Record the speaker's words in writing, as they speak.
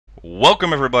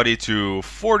Welcome everybody to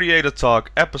 48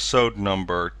 Talk episode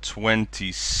number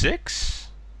 26.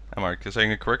 Am I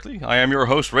saying it correctly? I am your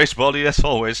host, Race Body, as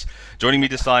always. Joining me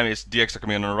this time is DX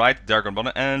coming on the right, Derek on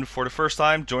bottom, and for the first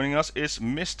time joining us is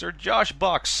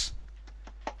MrJoshBox.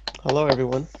 Hello,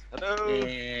 everyone. Hello.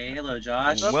 Hey, hello,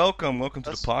 Josh. Welcome to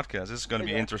the podcast. This is going to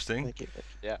be interesting. Thank you.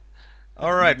 Yeah.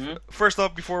 All right. First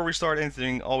up, before we start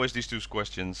anything, always these two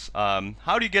questions.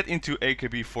 How do you get into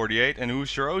AKB48, and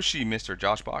who's your OC,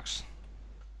 MrJoshBox?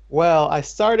 Well, I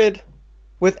started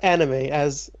with anime,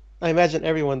 as I imagine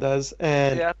everyone does,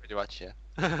 and Yeah, pretty much,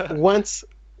 yeah. once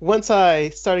I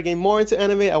started getting more into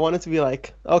anime, I wanted to be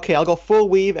like, okay, I'll go full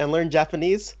weave and learn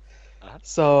Japanese.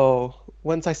 So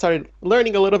once I started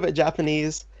learning a little bit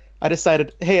Japanese, I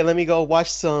decided, hey, let me go watch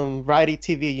some variety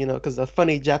TV, because the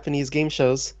funny Japanese game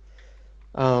shows.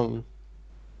 And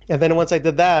then once I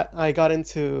did that, I got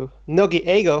into Nogi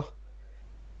Eigo,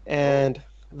 and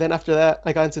then after that,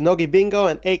 I got into Nogi Bingo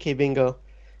and AK Bingo,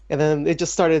 and then it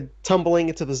just started tumbling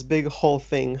into this big whole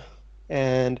thing.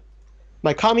 And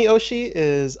my Kami Oshi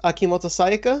is Akimoto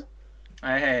Sayaka.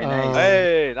 Hey, nice.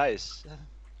 Hey, nice.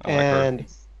 I like her. And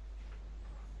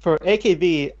for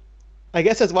AKB, I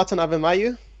guess it's Watanabe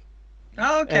Mayu,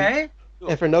 Oh, okay.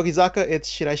 and for Nogizaka, it's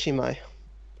Shiraishimai.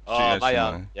 Oh, Maya.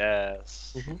 Shirashima.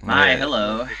 Yes. Hi, Yeah.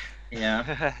 hello.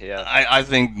 Yeah. Yeah. I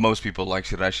think most people like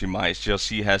Shirashima. It's just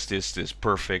she has this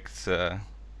perfect,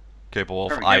 capable of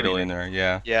Perfect idol everything. in her.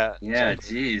 Yeah. Yeah. Yeah,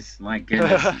 jeez. My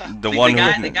goodness. The Like, one the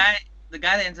guy, who. the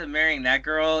guy that ends up marrying that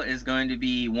girl is going to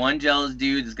be one jealous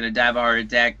dude that's going to die of a heart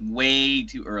attack way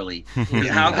too early. Because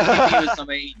how could you be with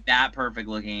somebody that perfect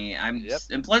looking? Yep.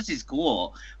 And plus she's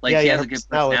cool. Like Yeah, she yeah, has her a good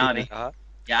personality, personality. Uh-huh.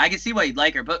 Yeah, I can see why you'd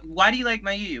like her. But why do you like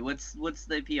Mayu? What's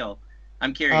the appeal?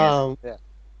 I'm curious. Yeah.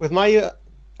 With Mayu,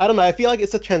 I don't know. I feel like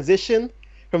it's a transition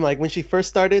from like when she first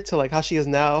started to like how she is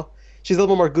now. She's a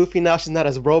little more goofy now. She's not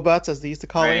as robots as they used to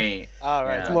call her. Right. All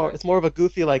right. Yeah. It's more of a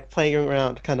goofy, like playing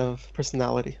around kind of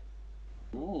personality.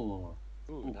 Ooh.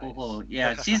 Ooh, Cool.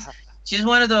 nice. Yeah, she's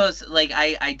one of those like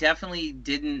I definitely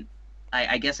didn't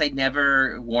I guess I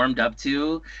never warmed up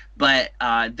to, but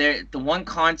the one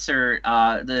concert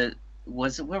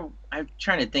where I'm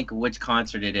trying to think of which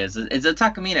concert it is. It's a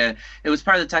Takamina. It was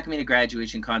part of the Takamina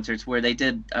graduation concerts where they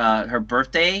did her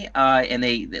birthday and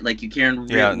they like Karen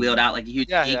Yeah. wheeled out like a huge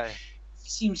Yeah, cake. yeah. She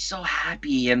seemed so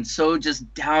happy and so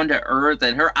just down to earth,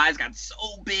 and her eyes got so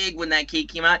big when that cake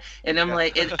came out. And I'm Yeah.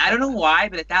 like, I don't know why,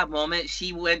 but at that moment,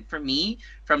 she went for me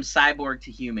from cyborg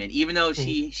to human, even though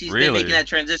she's been Really? making that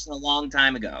transition a long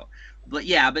time ago. But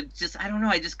yeah, but just I don't know,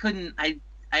 I just couldn't. I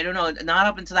don't know. Not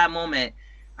up until that moment,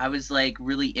 I was like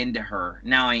really into her.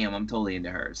 Now I am. I'm totally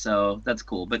into her. So that's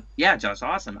cool. But yeah, Josh,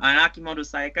 awesome. And Akimoto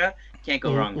Sayaka, can't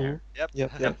go wrong there. Yep.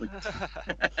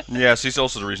 Yeah, she's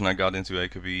also the reason I got into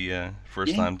AKB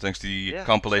first Yeah. time, thanks to the Yeah,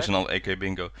 compilation of AK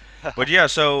Bingo. But yeah,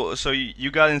 so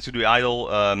you got into the idol,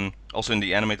 also in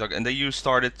the anime talk, and then you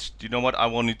started. You know what? I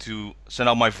wanted to send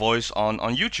out my voice on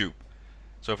YouTube.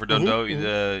 So for don't know,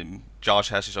 Josh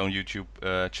has his own YouTube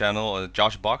channel,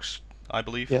 JoshBox, I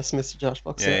believe. Yes, Mr. Josh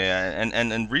Box. Yeah.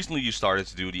 And recently you started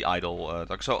to do the idol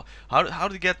talk. So how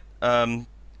did you get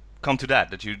come to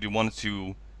that you wanted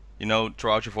to,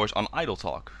 throw out your voice on idol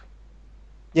talk?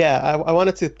 Yeah, I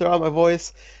wanted to throw out my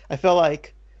voice. I felt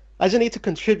like I just need to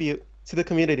contribute to the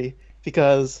community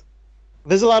because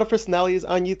there's a lot of personalities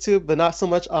on YouTube, but not so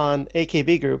much on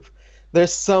AKB group.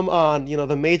 There's some on,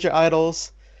 the major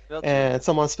idols and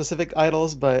some on specific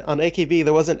idols, but on AKB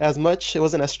there wasn't as much. It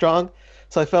wasn't as strong.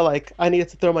 So I felt like I needed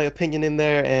to throw my opinion in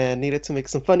there and needed to make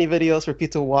some funny videos for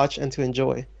people to watch and to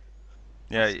enjoy.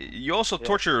 Yeah, you also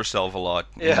torture yourself a lot.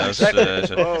 Yeah, exactly.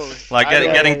 Oh, like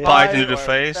either getting pie pie into the or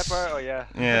face. pepper, or yeah.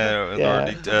 Yeah,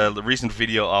 Yeah. or the recent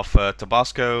video of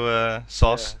Tabasco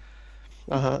sauce.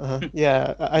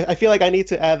 Yeah, I feel like I need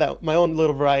to add my own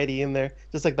little variety in there,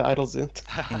 just like the idols do.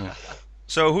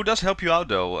 So who does help you out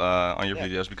though on your Yeah.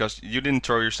 videos? Because you didn't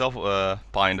throw yourself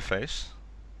pie in the face.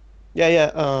 Yeah.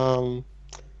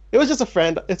 It was just a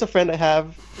friend. It's a friend I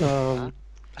have.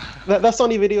 That's the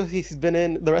only video he's been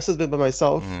in. The rest has been by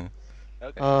myself. Mhm.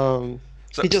 Okay.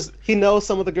 So, He knows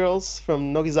some of the girls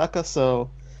from Nogizaka, so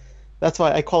that's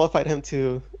why I qualified him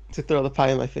to throw the pie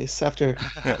in my face after.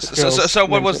 yeah, the so girls what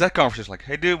was mentioned. that conversation like?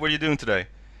 Hey dude, what are you doing today?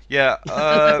 Yeah,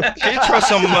 can you throw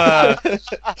some I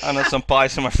don't know, some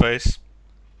pies in my face?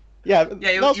 Yeah.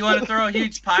 Yeah, that was- you want to throw a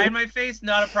huge pie in my face?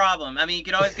 Not a problem. I mean, you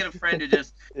can always get a friend to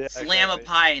just Yeah, slam exactly. a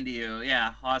pie into you.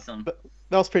 Yeah, awesome.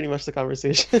 That was pretty much the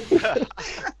conversation.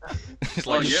 He's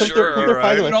Oh, like, yeah. sure, Put your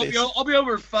pie in alright. my I'll face. I'll be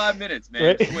over in 5 minutes,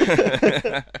 man.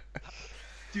 Right?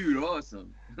 Dude,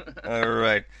 awesome.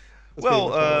 Alright. That's pretty Well,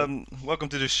 much what it was. welcome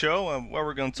to the show, where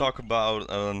we're going to talk about.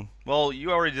 Well,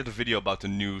 you already did a video about the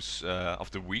news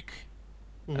of the week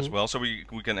as Hmm. well, so we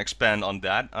can expand on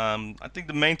that. I think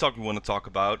the main topic we want to talk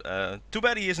about. Too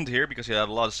bad he isn't here because he had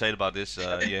a lot to say about this.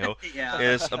 Yeah.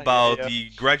 Is Yeah, about yeah, the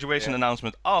graduation yeah.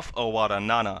 announcement of Owada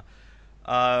Nana.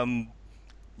 Um,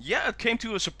 yeah, it came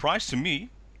to a surprise to me.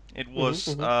 It Hmm. was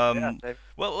Hmm. Yeah, same.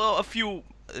 well, a few.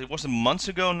 It was months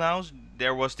ago now.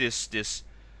 There was this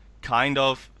kind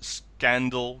of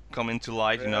scandal come into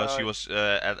light. You know, she Really? was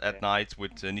at Yeah. night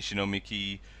with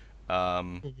Nishino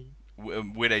um,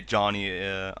 Hmm. with a Johnny,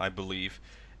 I believe,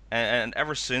 and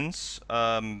ever since,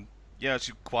 yeah,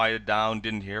 she quieted down,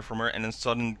 didn't hear from her, and then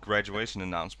sudden graduation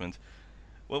announcement.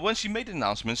 Well, when she made the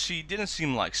announcement, she didn't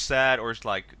seem like sad or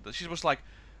like she was like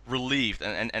relieved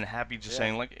and happy, just Yeah.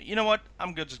 saying like, you know what,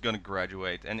 I'm good, just gonna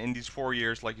graduate. And in these 4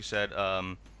 years, like you said,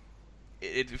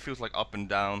 it feels like up and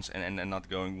downs and not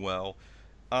going well.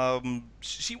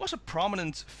 She was a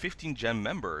prominent 15 Gen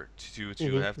member to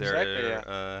Hmm. have Hmm. Exactly,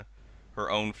 yeah. her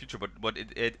own future, but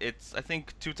it's I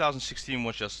think 2016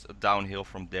 was just downhill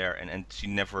from there, and she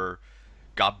never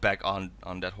got back on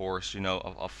that horse, you know,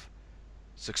 of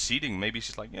succeeding. Maybe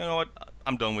she's like, you know what,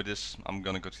 I'm done with this. I'm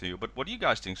gonna continue. But what do you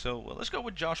guys think? So well, let's go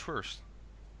with Josh first.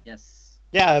 Yes.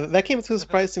 Yeah, that came to a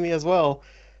surprise to me as well.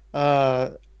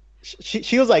 Uh,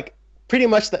 she was like pretty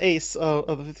much the ace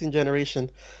of the 15th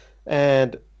generation,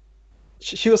 and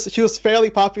she was fairly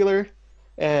popular.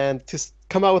 And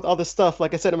come out with all this stuff,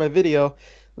 like I said in my video,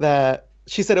 that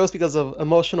she said it was because of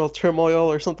emotional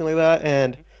turmoil or something like that.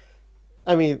 And Mhm.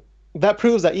 I mean, that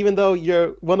proves that even though you're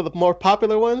one of the more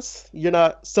popular ones, you're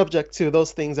not subject to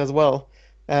those things as well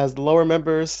as the lower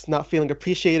members not feeling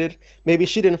appreciated. Maybe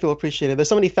she didn't feel appreciated. There's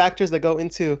so many factors that go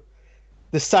into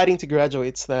deciding to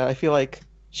graduate that I feel like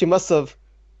she must have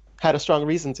had a strong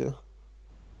reason to.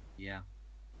 Yeah.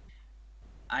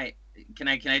 I can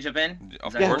I jump in? Is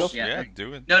Of that Yeah, go cool? course, for it. yeah, Yeah.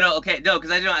 do it. No, okay, no,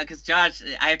 because I don't, because Josh,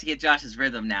 I have to get Josh's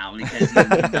rhythm now because he's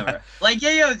never like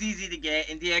Yayo is easy to get,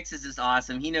 and DX is just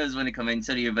awesome. He knows when to come in,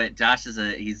 so do you. But Josh is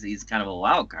he's kind of a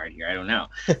wild card here. I don't know.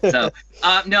 So,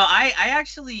 no, I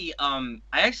actually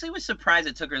was surprised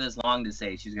it took her this long to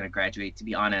say she was going to graduate. To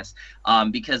be honest,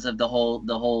 because of the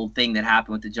whole thing that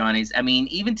happened with the Johnnies. I mean,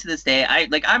 even to this day,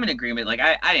 I'm in agreement. Like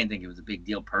I didn't think it was a big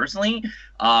deal personally,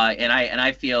 and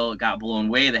I feel it got blown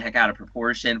way the heck out of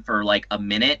proportion for like a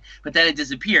minute, but then it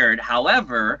disappeared.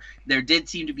 However, there did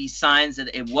seem to be signs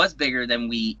that it was bigger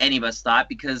than any of us thought,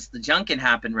 because the Junkin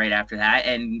happened right after that,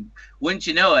 and wouldn't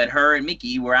you know it, her and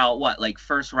Mickey were out what, like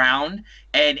first round,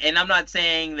 and I'm not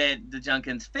saying that the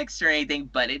Junkin's fixed or anything,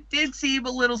 but it did seem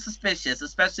a little suspicious,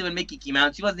 especially when Mickey came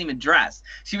out. She wasn't even dressed;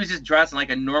 she was just dressed in like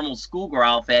a normal schoolgirl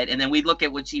outfit, and then we look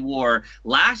at what she wore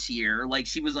last year, like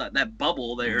she was that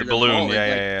bubble there, The or the balloon, ball, yeah,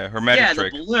 yeah, like yeah, her magic yeah, the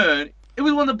trick. balloon. It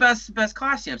was one of the best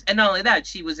costumes, and not only that,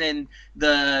 she was in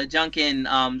the Junkin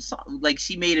like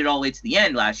she made it all the way to the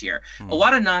end last year. Hmm.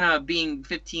 Awada Nana being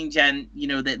 15 Gen,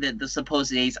 the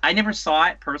supposed ace. I never saw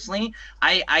it personally.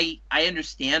 I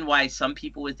understand why some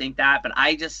people would think that, but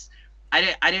I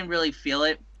didn't really feel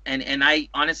it, and I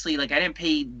honestly, like, I didn't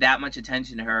pay that much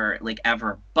attention to her, like,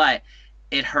 ever, but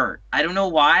it hurt. I don't know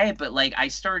why, but like I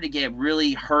started to get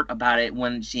really hurt about it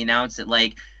when she announced it.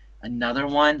 Like, another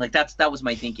one, like that was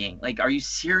my thinking. Like, are you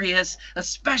serious?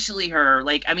 Especially her.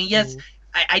 Like, I mean, yes, Mhm.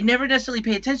 I never necessarily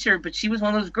paid attention to her, but she was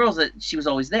one of those girls that she was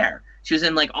always there. She was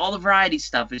in like all the variety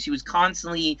stuff, and she was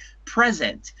constantly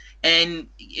present. And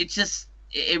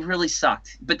it really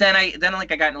sucked. But then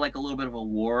like I got into like a little bit of a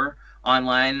war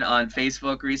online on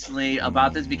Facebook recently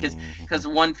about this, because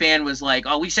one fan was like,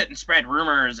 "Oh, we shouldn't spread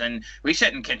rumors and we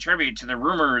shouldn't contribute to the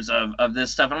rumors of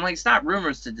this stuff." And I'm like, "It's not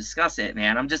rumors to discuss it,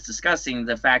 man. I'm just discussing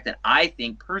the fact that I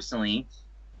think personally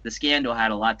the scandal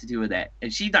had a lot to do with it."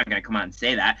 And she's not gonna come out and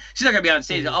say that. She's not gonna be on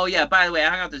stage. Mhm. "Oh yeah, by the way, I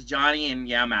hung out with this Johnny, and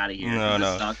yeah, I'm out of here. No, This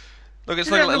no. sucks." Look, it's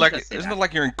She's not like gonna say it's that. not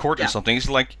like you're in court or Yeah. something. It's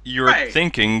like you're Right.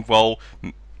 thinking. Well,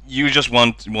 you just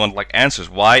want like answers.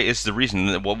 Why is the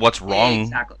reason? What's wrong?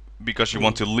 Exactly. Because you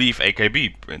want to leave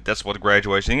AKB. That's what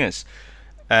graduating is.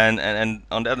 And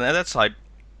on that side,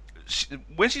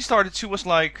 when she started, she was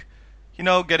like, you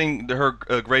know, getting her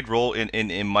great role in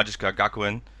Majiska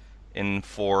Gakuen in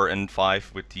 4 and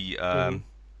 5 with the Mhm.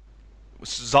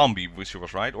 zombie, which she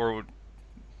was, right? Or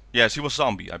yeah, she was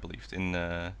zombie, I believe. In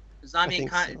I Zombie and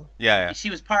think so. yeah, she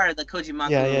was part of the Kojimaku.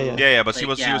 Yeah, yeah, yeah. yeah, but she Like,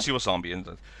 was yeah. she was zombie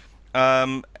and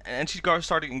and she got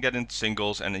started getting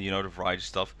singles and you know the variety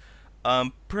stuff.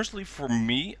 Personally, for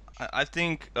me, I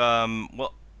think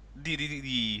well,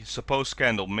 the supposed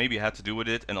scandal maybe had to do with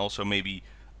it, and also maybe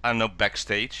I don't know,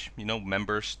 backstage,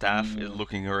 members, staff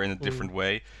looking her in a different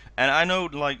way. And I know,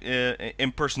 like,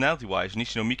 in personality-wise,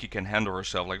 Nishino Miki can handle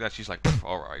herself like that. She's like,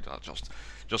 all right, I'll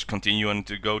just continue and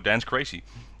to go dance crazy.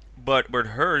 But with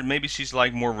her, maybe she's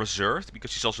like more reserved because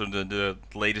she's also the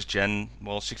latest gen.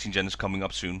 Well, 16 gen is coming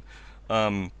up soon.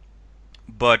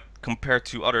 But compared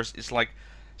to others, it's like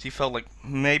she felt like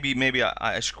maybe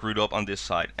I screwed up on this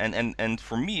side. And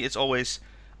for me, it's always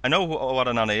I know who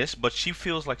Waranane is, but she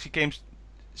feels like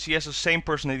she has the same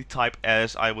personality type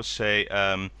as I would say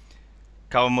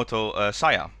Kawamoto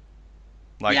Saya,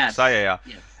 like Yes. Saya. Yeah.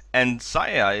 Yes. And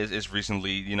Saya is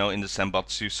recently, in the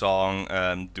Senbatsu song,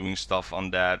 doing stuff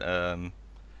on that,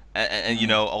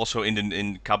 and also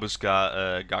in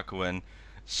Kabusuka Gakuen.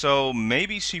 So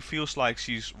maybe she feels like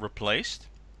she's replaced,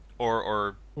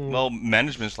 or well,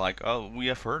 management's like, oh, we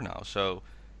have her now, so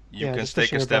you Yeah, can just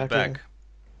take pushing a her step back, back.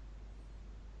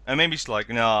 And maybe it's like,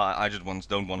 no, I just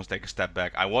don't want to take a step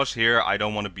back. I was here, I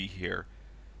don't want to be here.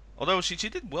 Although she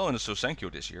did well in the Sosenkyo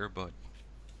this year, but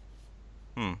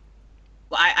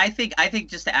Well, I think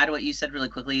just to add what you said really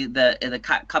quickly, the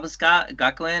Kabusuka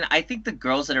Gakuen, I think the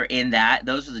girls that are in that,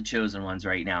 those are the chosen ones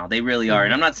right now. They really are,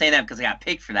 and I'm not saying that because I got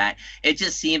picked for that. It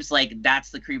just seems like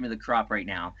that's the cream of the crop right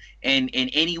now. And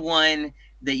anyone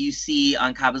that you see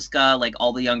on Kabusuka, like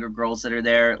all the younger girls that are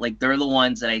there, like they're the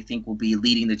ones that I think will be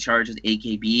leading the charge with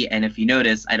AKB. And if you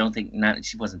notice, I don't think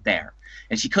she wasn't there,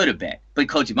 and she could have been, but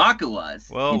Kojimaku was.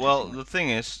 well, the thing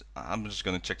is, I'm just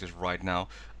gonna check this right now.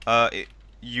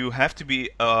 You have to be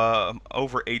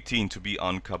over 18 to be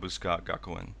on Kabusuka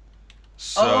Gakuen.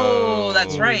 So, oh,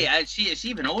 that's right. Is she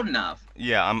even old enough?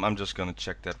 Yeah, I'm just gonna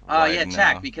check that Oh right yeah, now.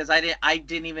 check, because I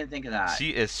didn't even think of that. She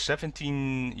is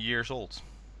 17 years old.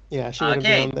 Yeah, she would have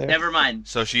Okay, been on there. never mind.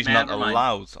 So she's Never not mind.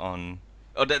 allowed on.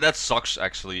 Oh, that sucks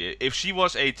actually. If she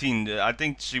was 18, I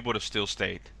think she would have still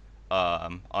stayed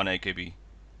on AKB.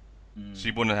 She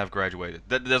wouldn't have graduated.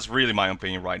 That's really my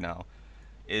opinion right now.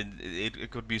 It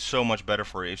could be so much better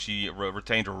for her if she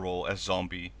retained her role as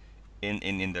zombie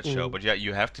in that show. But yeah,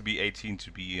 you have to be 18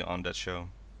 to be on that show.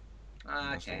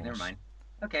 Okay, never mind.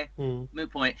 Okay, Mm.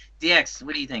 moot point. DX,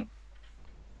 what do you think?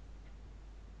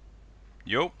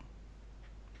 Yo.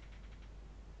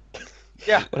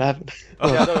 Yeah. What happened?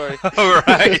 Yeah, don't worry.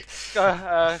 Alright.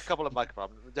 A couple of mic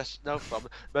problems, just no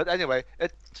problem. But anyway,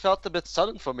 it felt a bit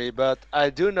sudden for me, but I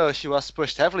do know she was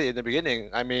pushed heavily in the beginning.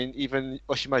 I mean, even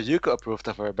Oshima Yuko approved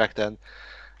of her back then.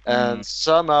 And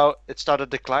somehow it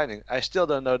started declining. I still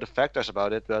don't know the factors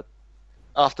about it, but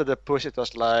after the push it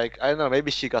was like, I don't know, maybe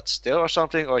she got stale or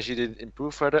something, or she didn't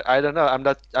improve further. I don't know.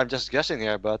 I'm just guessing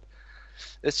here, but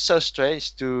it's so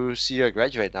strange to see her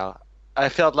graduate now. I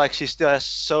felt like she still has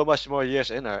so much more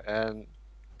years in her, and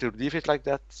to leave it like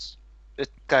that, it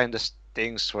kind of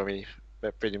stings for me,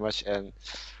 pretty much. And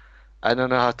I don't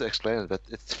know how to explain it, but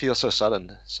it feels so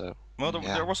sudden. So Well,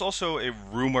 there was also a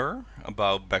rumor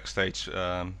about backstage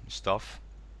stuff.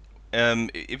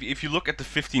 If you look at the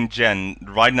 15 gen,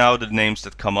 right now the names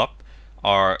that come up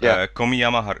are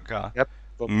Komiyama Haruka, Yep.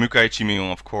 Mukaichi Mion,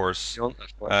 of course, Of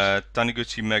course.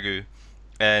 Taniguchi Megu,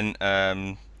 and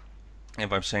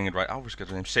if I'm saying it right, I always get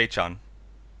the name Seichan.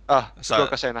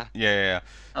 Fukuoka Sena. Yeah.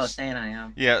 Oh, Sana, yeah.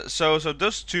 Yeah, so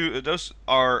those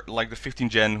are like the 15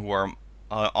 gen who are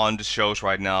on the shows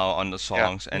right now, on the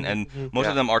songs, and most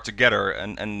of them are together,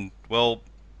 and well,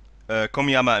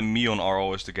 Komiyama and Mion are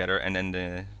always together, and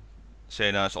then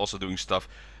Sena is also doing stuff,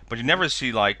 but you never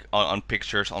see like on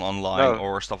pictures online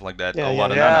or stuff like that.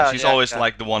 She's always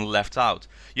like the one left out.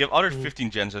 You have other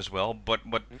 15 gens as well, but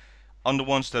on the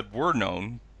ones that were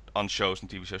known on shows and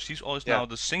TV shows, she's always now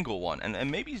the single one, and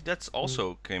maybe that's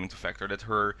also came into factor that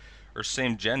her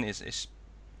same gen is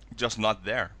just not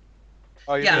there.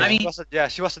 Oh, Yeah, I mean-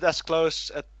 she wasn't as close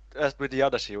as with the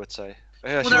others, you would say.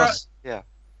 Well, She there was,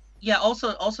 Yeah,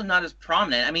 also not as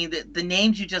prominent. I mean, the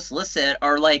names you just listed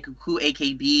are like who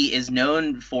AKB is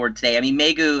known for today. I mean,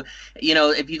 Megu,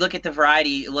 if you look at the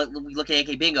variety, we look at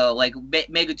AK Bingo, like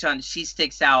Megu-chan, she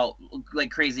sticks out like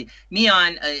crazy.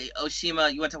 Mion,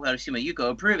 Oshima, you want to talk about Oshima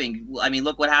Yuko approving? I mean,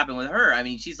 look what happened with her. I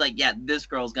mean, she's like, yeah, this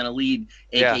girl's gonna lead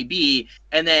AKB.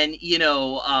 And then you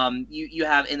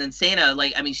have, and then Sana,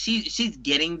 like, I mean, she's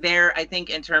getting there, I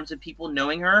think, in terms of people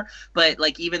knowing her. But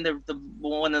like even the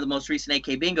one of the most recent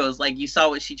AK Bingos, like you saw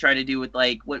what she tried to do with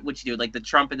like what she do, like the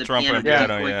Trump and the piano.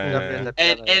 And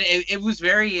it was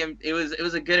it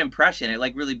was a good impression. It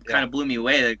like really kind of blew me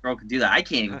away that a girl could do that. I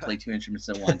can't even play two instruments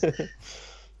at once.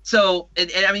 So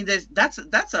and I mean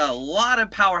that's a lot of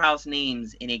powerhouse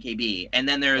names in AKB. And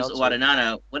then there's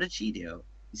Waranana. What did she do?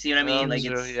 You see what I mean? Like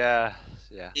it's yeah.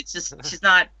 It's just she's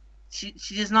not she's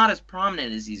just not as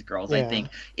prominent as these girls. I Yeah. think,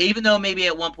 even though maybe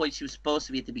at one point she was supposed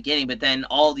to be at the beginning, but then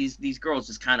all these girls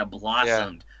just kind of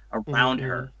blossomed around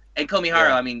her. And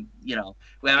Komiharu, I mean, we don't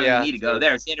even need to go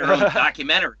there. She had her own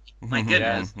documentary. My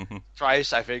goodness.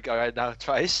 Twice, I think, right now,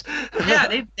 twice. Yeah,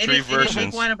 they didn't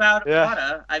make one about Yeah.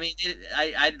 Wada. I mean,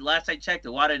 last I checked,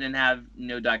 Wada didn't have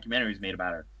no documentaries made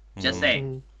about her. Just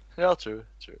saying. Yeah, true.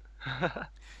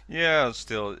 Yeah,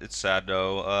 still, it's sad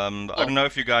though. I don't know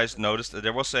if you guys noticed,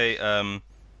 there was a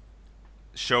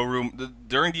showroom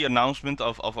during the announcement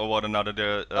of what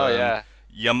another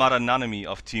Yamada Nanami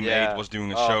of Team 8 was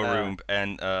doing a showroom,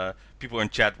 and people in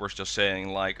chat were just saying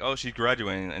like, "Oh, she's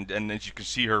graduating," and then you can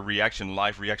see her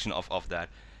live reaction of that,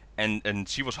 and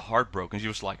she was heartbroken. She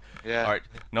was like, "All right,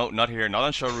 no, not here, not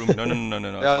on showroom. No.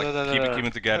 Keep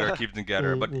it together."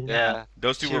 But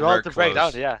those two were very close. Break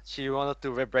down. She wanted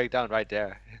to break down right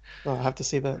there. Oh, I have to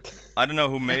see that. I don't know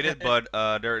who made it, but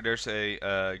there's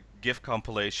a GIF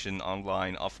compilation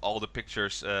online of all the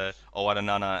pictures Owada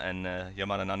Nana and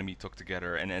Yamada Nanami took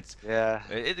together, and it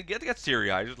gets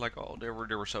teary-eyed. It's like, oh, they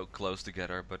were so close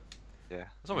together, but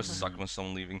it's always sucked when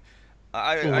someone leaving.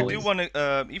 I do want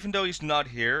to, even though he's not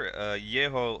here,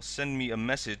 Yeho sent me a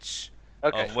message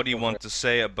of what he wanted to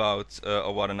say about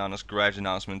Owada Nana's grad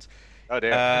announcement. Oh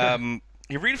dear.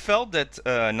 He really felt that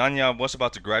Nanya was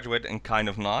about to graduate and kind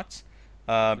of not,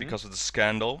 because of the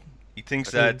scandal. He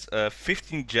thinks that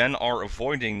 15 Gen are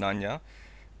avoiding Nanya,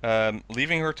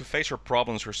 leaving her to face her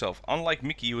problems herself. Unlike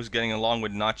Miki, who is getting along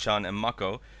with Nachan and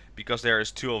Mako, because there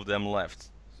is 2 of them left.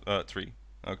 3.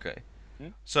 Okay.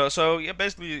 So yeah,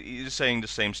 basically he's saying the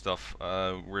same stuff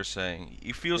we're saying.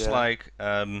 He feels like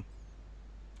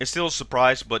it's still a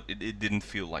surprise, but it didn't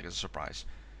feel like a surprise.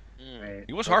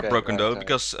 He was heartbroken though,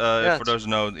 because for those who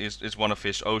know, it's one of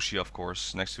his Oshi, of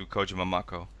course, next to Kojima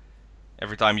Mako.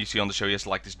 Every time you see on the show, he has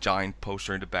like this giant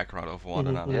poster in the background of one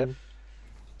another.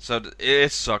 So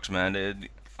it sucks, man.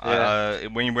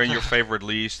 When your favorite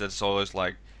leaves, that's always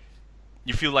like,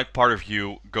 you feel like part of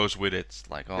you goes with it. It's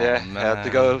like, oh man. Had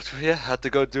to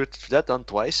go do that on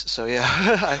twice. So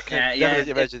I can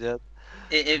definitely imagine that.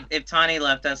 If Tani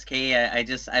left SKE,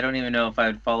 I don't even know if I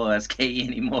would follow SKE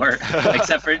anymore,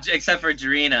 except for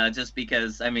Jirina, just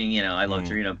because I love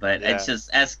Jirina, but it's just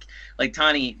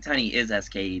Tani is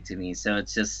SKE to me, so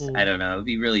it's just I don't know, it'd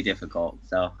be really difficult.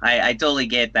 So I totally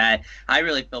get that. I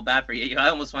really feel bad for you. I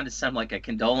almost wanted to send like a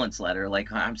condolence letter,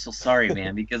 like I'm so sorry,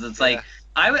 man, because it's like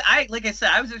I like I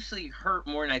said, I was actually hurt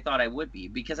more than I thought I would be,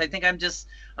 because I think I'm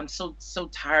so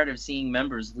tired of seeing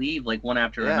members leave like one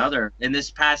after another. In this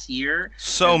past year,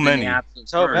 so many,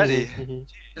 in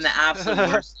the absolute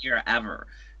worst year ever.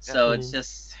 So it's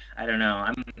just, I don't know.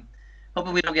 I'm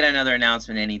hoping we don't get another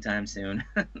announcement anytime soon.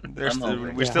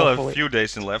 We still have a few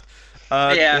days left.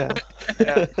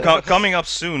 Coming up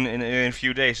soon in a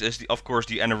few days is of course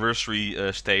the anniversary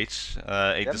stage,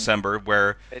 8 December,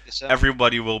 where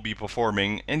everybody will be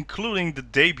performing, including the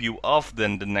debut of the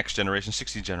next generation,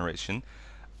 16th generation.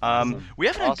 We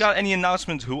haven't got any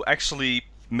announcement who actually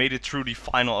made it through the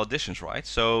final auditions, right?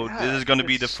 So this is going to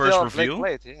be the first reveal.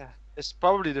 It's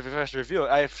probably the first review.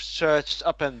 I've searched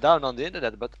up and down on the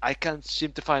internet, but I can't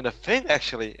seem to find a thing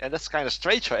actually, and that's kind of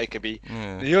strange for AKB.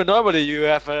 Normally you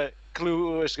have a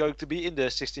clue who is going to be in the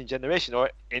 16th generation or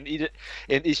in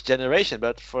each generation,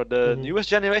 but for the newest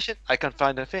generation, I can't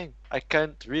find a thing. I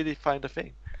can't really find a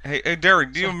thing. Hey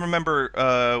Derek, do you remember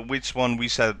which one we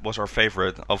said was our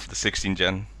favorite of the 16th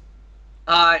gen?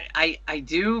 I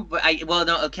do, but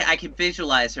I can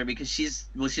visualize her because she's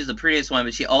the prettiest one,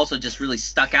 but she also just really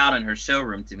stuck out in her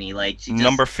showroom to me. Like she just,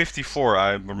 number 54,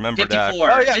 I remember 54. that.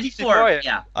 Oh yeah, 54.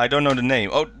 Yeah. I don't know the name.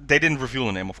 Oh, they didn't reveal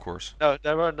the name, of course. No,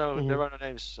 there were no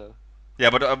names. So. Yeah,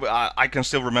 but I can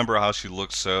still remember how she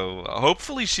looks. So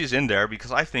hopefully she's in there,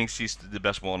 because I think she's the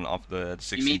best one of the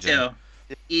 16th Me gen. too.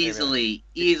 Easily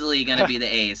gonna be the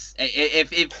ace.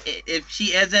 If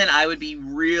she isn't, I would be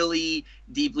really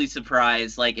deeply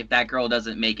surprised. Like if that girl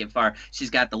doesn't make it far, she's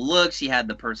got the look, she had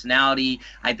the personality.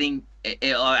 I think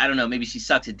I don't know. Maybe she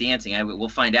sucks at dancing. We'll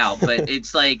find out. But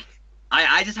it's like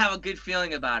I just have a good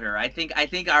feeling about her. I think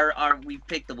our we've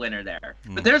picked the winner there.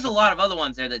 But there's a lot of other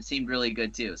ones there that seemed really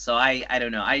good too. So I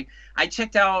don't know. I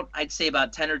checked out, I'd say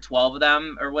about 10 or 12 of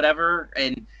them or whatever,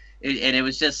 and it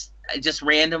was just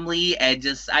randomly, and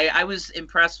I was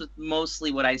impressed with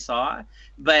mostly what I saw.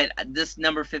 But this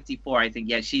number 54, I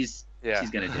think she's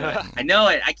gonna do it. I know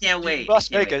it. I can't wait.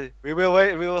 Must make it. We will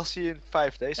wait. We will see in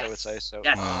 5 days. Yes. I would say so.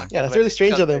 Yes. That's really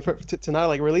strange of them to not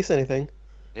like release anything.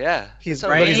 Yeah. But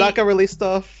Izaka released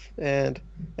stuff and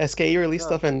SKE released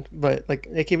stuff, but like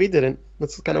AKB didn't.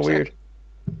 That's kind of weird.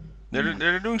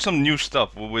 They're doing some new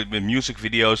stuff with music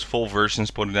videos, full versions,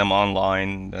 putting them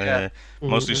online. Yeah.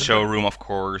 Mostly Mhm. showroom, of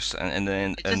course, and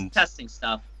then It's just testing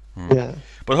stuff. Yeah.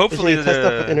 But They hopefully should test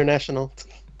up with the international.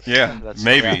 yeah That's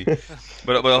maybe. yeah.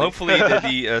 But hopefully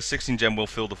the 16 gem will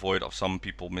fill the void of some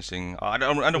people missing. I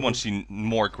don't want to see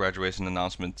more graduation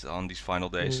announcements on these final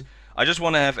days. I just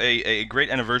want to have a great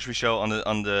anniversary show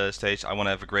on the stage. I want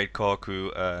to have a great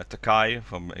Kohaku Takai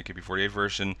from AKB48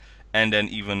 version, and then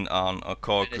even on a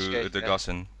Kohaku SK, the yeah.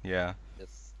 Gassen. Yeah.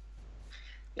 Yes.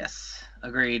 Yes,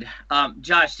 agreed.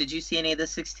 Josh, did you see any of the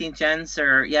 16 gens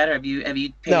or yet? Or have you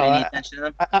paid No, any attention to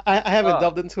them? I haven't Oh.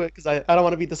 delved into it because I don't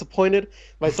want to be disappointed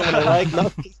by someone I like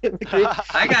not being in the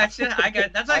group. I got you.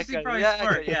 That's actually Okay, probably yeah,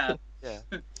 smart. okay. Yeah.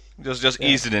 Yeah. Just Yeah.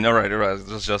 ease it in. All right.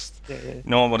 Just Yeah, yeah.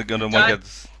 no one want to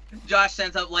get. Josh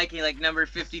ends up liking like number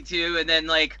 52, and then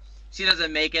like she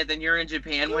doesn't make it. Then you're in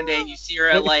Japan one day and you see her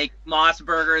at like Moss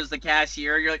Burgers, the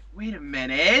cashier. You're like, wait a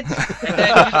minute, and then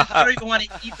you just don't even want to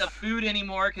eat the food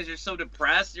anymore because you're so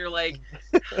depressed. You're like,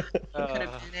 could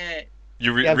have been it.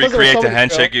 You Yeah, because there recreate was the so many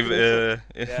handshake girls.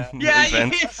 Yeah,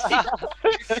 event.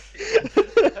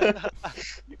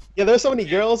 Yeah, there's so many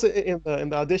girls in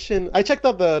the audition. I checked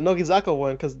out the Nogizaka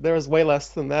one because there was way less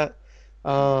than that.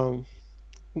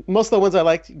 Most of the ones I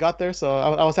liked got there, so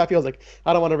I was happy. I was like,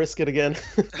 I don't want to risk it again.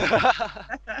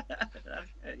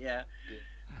 Yeah.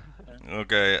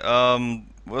 Okay.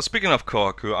 Well, speaking of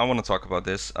Kohaku, I want to talk about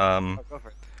this. Go for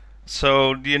it.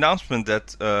 So the announcement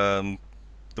that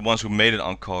the ones who made it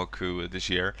on Kohaku this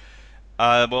year,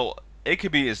 well,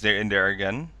 AKB is in there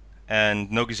again, and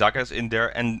Nogizaka is in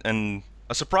there, and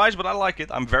a surprise, but I like it.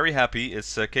 I'm very happy.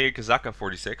 It's Kei Kazaka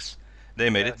 46. They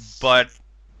made it, Yes. but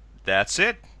that's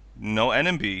it. No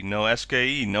NMB, no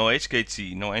SKE, no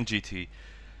HKT, no NGT.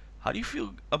 How do you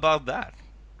feel about that?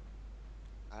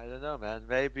 I don't know, man.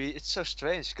 Maybe it's so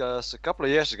strange because a couple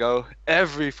of years ago,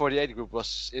 every 48 group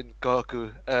was in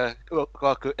Kohaku,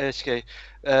 Kohaku HK,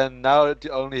 and now they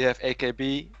only have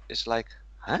AKB. It's like,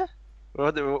 huh?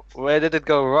 Where did it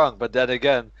go wrong? But then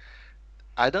again,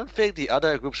 I don't think the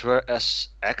other groups were as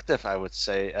active, I would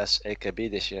say, as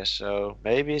AKB this year. So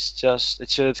maybe it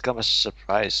shouldn't come as a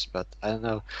surprise. But I don't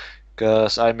know,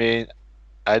 because I mean,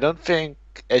 I don't think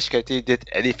HKT did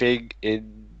anything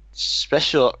in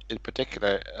special in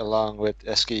particular along with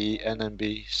SKE and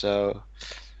NB. So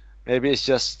maybe it's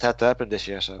just had to happen this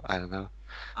year. So I don't know.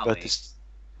 I'll But wait. it's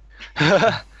Go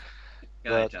ahead,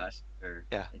 but- Josh. Or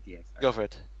yeah. DX, sorry. go for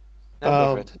it. No,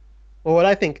 go for it. Well, what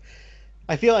I think,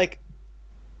 I feel like,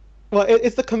 well,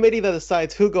 it's the committee that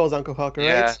decides who goes on Kohaku, right?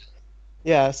 Yeah.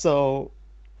 Yeah, so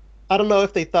I don't know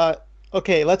if they thought,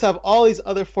 okay, let's have all these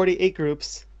other 48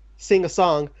 groups sing a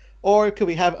song, or could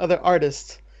we have other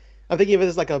artists? I'm thinking of it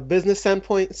as like a business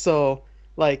standpoint. So,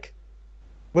 like,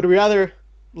 would we rather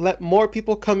let more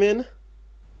people come in,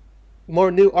 more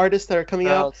new artists that are coming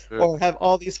out, True. or have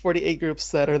all these 48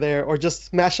 groups that are there, or just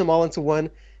smash them all into one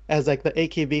as like the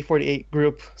AKB 48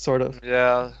 group, sort of,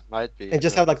 Yeah, might be. and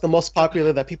just but- have like the most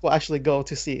popular that people actually go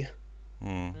to see.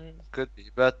 Hmm. Could be,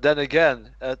 but then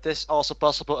again, it is also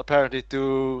possible apparently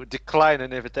to decline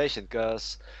an invitation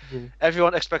because Mhm.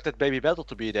 everyone expected Baby Metal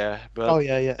to be there, but Oh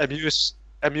yeah, yeah.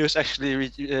 Amuse actually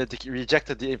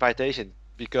rejected the invitation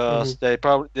because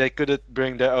Mm-hmm. they couldn't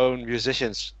bring their own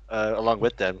musicians along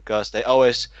with them because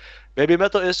Baby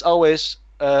Metal is always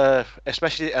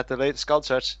especially at the latest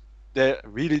concerts, they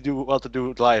really do want to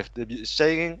do live the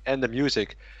singing and the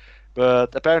music.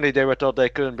 But apparently they were told they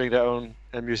couldn't bring their own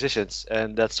musicians,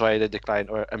 and that's why they declined,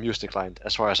 or Amuse declined,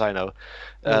 as far as I know.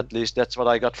 At least that's what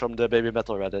I got from the Baby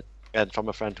Metal Reddit, and from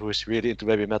a friend who is really into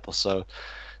Baby Metal. So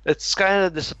it's kind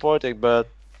of disappointing, but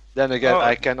then again, Oh,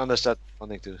 I can understand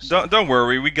wanting to. So. Don't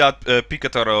worry, we got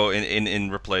Picataro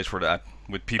in replace for that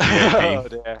with Oh PPAP.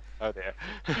 dear! Oh dear!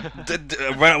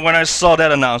 when I saw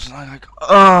that announcement, I'm like,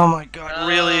 oh my god,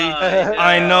 really? yeah.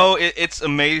 I know it's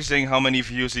amazing how many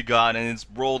views he got, and it's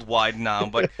worldwide now.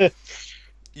 But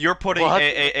you're putting What?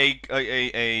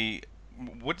 a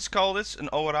what's called this? An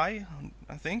ORI,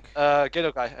 I think.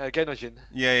 Genojin.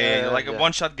 Yeah, like a yeah.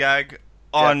 one-shot gag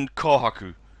on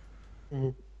Kohaku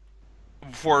Mhm.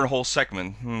 for a whole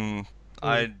segment.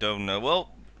 I don't know. Well,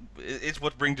 it's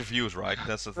what brings the views, right?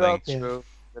 That's the Well, thing. Yeah. true.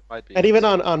 That might be. And even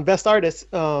on Best Artist,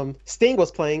 Sting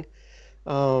was playing.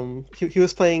 He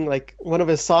was playing like one of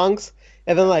his songs,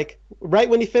 and then like right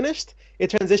when he finished,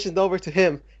 it transitioned over to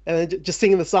him, and then just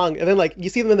singing the song, and then like you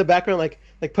see them in the background like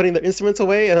putting their instruments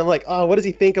away, and I'm like, oh, what does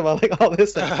he think about like all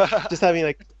this? Like, just having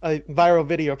like a viral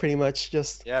video, pretty much,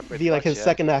 just Yeah, pretty be like much, his yeah.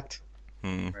 second act.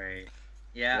 Hmm. Right.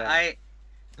 Yeah,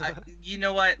 Yeah. You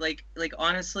know what? Like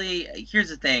honestly, here's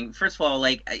the thing. First of all,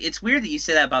 like it's weird that you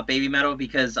say that about Baby Metal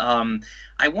because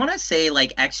I want to say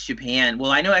like X Japan.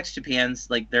 Well, I know X Japan's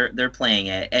like they're playing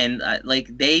it and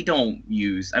like they don't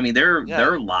use. I mean,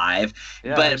 they're live,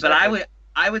 Yeah, but exactly.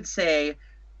 I would say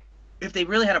if they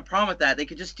really had a problem with that, they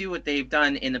could just do what they've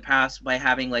done in the past by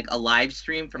having like a live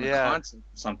stream from a concert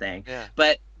or something. Yeah.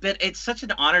 But it's such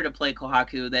an honor to play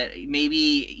Kohaku that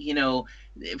maybe, you know,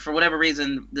 for whatever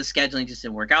reason the scheduling just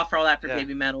didn't work out for all that for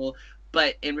Baby Metal.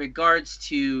 But in regards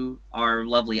to our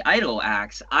lovely idol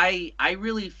acts, I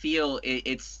really feel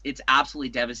it's absolutely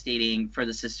devastating for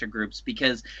the sister groups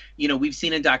because, you know, we've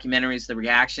seen in documentaries the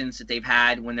reactions that they've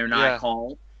had when they're not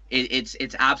called.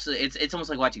 It's absolutely it's almost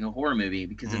like watching a horror movie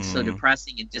because it's so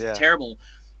depressing and just terrible.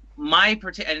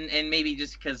 And maybe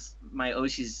just because my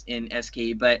Oshi's in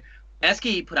SKE, but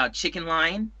SKE put out Chicken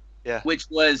Line, which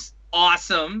was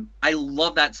awesome. I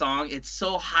love that song. It's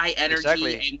so high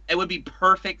energy and it would be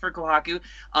perfect for Kohaku.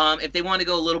 If they want to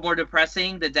go a little more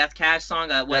depressing, the Death Cash song,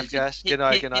 Death Cash,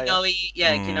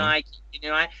 Kinoi.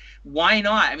 Why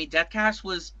not? I mean, Death Cash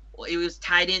was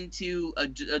tied into a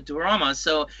drama,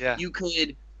 so you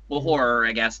could. Well, horror,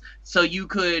 I guess. So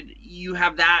you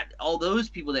have that, all those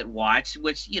people that watch,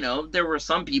 which, you know, there were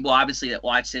some people obviously that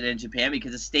watched it in Japan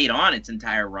because it stayed on its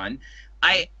entire run.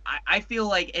 I feel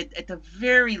like at the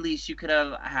very least you could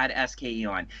have had SKE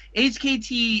on.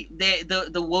 HKT,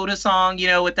 the Woda song, you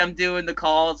know, with them doing the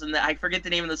calls, and I forget the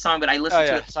name of the song, but I listened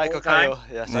to it all the time.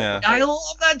 I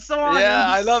love that song. Yeah,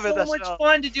 I love it. So much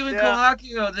fun to do in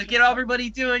Kohaku, to get everybody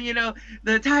doing, you know,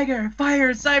 the Tiger,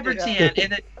 Fire, Cyber chant,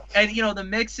 and you know, the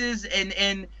mixes,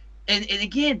 and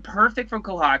again, perfect for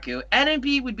Kohaku.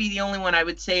 NMB would be the only one I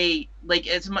would say, like,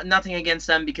 it's nothing against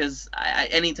them because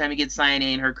anytime you get Sayane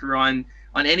and her crew on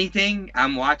anything,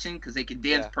 I'm watching because they can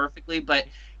dance perfectly. But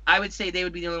I would say they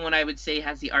would be the only one I would say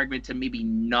has the argument to maybe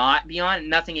not be on.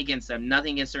 Nothing against them,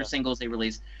 nothing against their singles they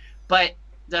release, but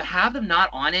to have them not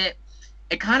on it,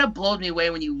 it kind of blows me away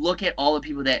when you look at all the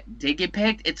people that did get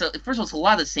picked. First of all, it's a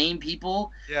lot of the same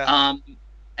people.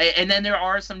 And then there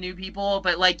are some new people,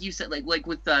 but like you said, like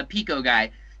with the Pico guy,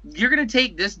 you're gonna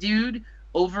take this dude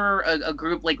over a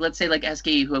group like, let's say, like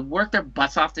SKE, who have worked their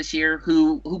butts off this year,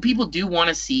 who people do want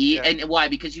to see, and why?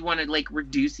 Because you want to like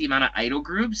reduce the amount of idol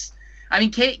groups. I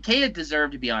mean, Kaya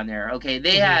deserved to be on there. Okay,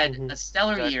 they had a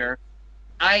stellar year.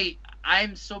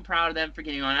 I'm so proud of them for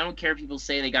getting on. I don't care if people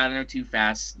say they got in there too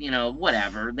fast. You know,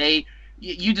 whatever.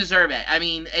 You deserve it. I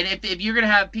mean, and if you're gonna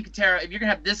have Picatera, if you're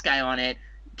gonna have this guy on it,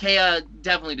 Kaya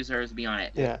definitely deserves to be on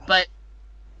it. Yeah. But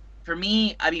for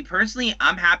me, I mean, personally,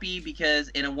 I'm happy because,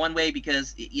 in a one way,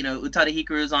 because, you know, Utada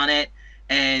Hikaru is on it,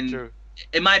 and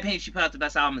in my opinion, she put out the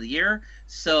best album of the year.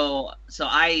 So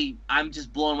I'm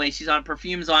just blown away. She's on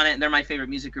Perfume's on it, and they're my favorite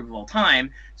music group of all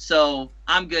time. So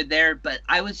I'm good there. But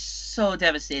I was so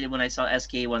devastated when I saw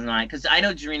SK wasn't on it, because I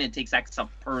know Jurina takes that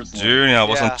stuff personally. Jurina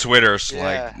was on Twitter,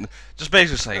 like, just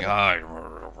basically saying,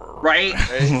 right?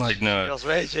 Like, no. She was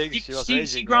raging.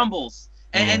 She grumbles.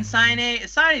 And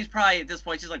Sane's probably at this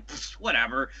point, she's like,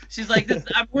 whatever. She's like,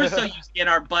 we're so used to getting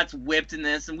our butts whipped in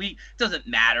this, and it doesn't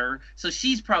matter. So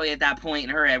she's probably at that point in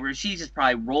her head where she's just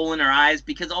probably rolling her eyes,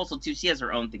 because also, too, she has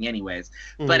her own thing anyways.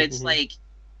 But it's like,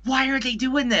 why are they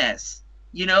doing this?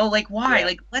 You know, like, why? Yeah.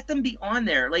 Like, let them be on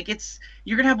there. Like,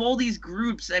 you're going to have all these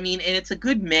groups, I mean, and it's a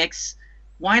good mix.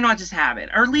 Why not just have it?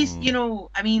 Or at least, you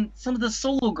know, I mean, some of the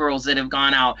solo girls that have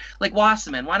gone out, like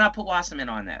Wasserman, why not put Wasserman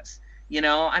on this? You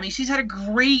know, I mean, she's had a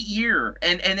great year,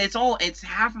 and it's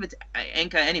half of it's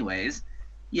Enka anyways,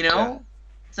 you know.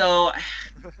 So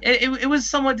it was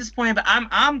somewhat disappointing, but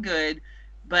I'm good.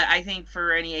 But I think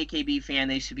for any AKB fan,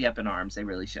 they should be up in arms. They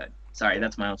really should. Sorry,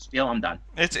 that's my own spiel. I'm done.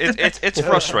 It's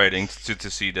frustrating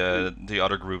to see the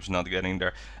other groups not getting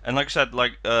there. And like I said,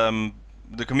 like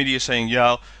the committee is saying,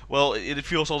 yeah, well, it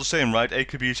feels all the same, right?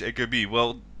 AKB is AKB.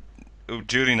 Well,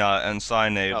 Jurina and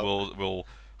Saine will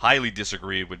highly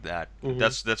disagree with that.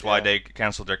 That's why they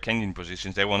canceled their Kenyan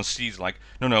positions. They want to see, like,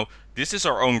 no, this is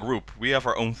our own group. We have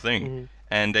our own thing,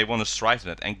 and they want to strive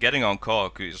in it. And getting on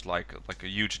Kohaku is like a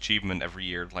huge achievement every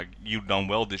year. Like, you've done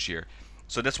well this year,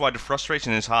 so that's why the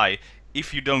frustration is high.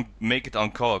 If you don't make it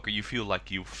on Kohaku, you feel like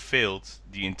you failed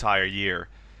the entire year,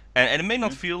 and it may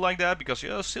not feel like that because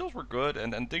sales were good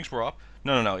and things were up.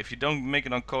 No. If you don't make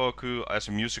it on Kohaku as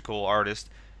a musical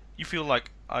artist, you feel like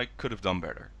I could have done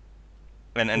better.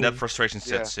 And that frustration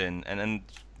sets in, and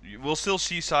we'll still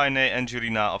see Saine and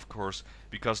Jurina, of course,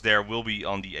 because there will be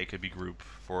on the AKB group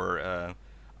for,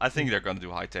 I think they're going to do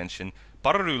high tension.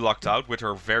 Pararu lucked out with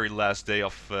her very last day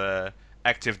of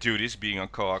active duties being on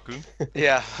Kohaku.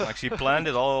 Yeah. Like, she planned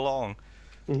it all along.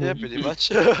 Yeah, pretty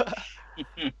much.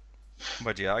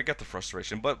 But yeah, I get the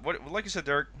frustration. But like you said,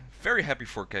 they're very happy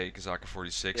for Kazaka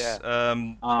 46. Yeah.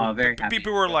 Oh, very People happy.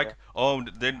 were Yeah, like, yeah. "Oh,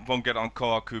 they won't get on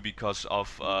Kohaku because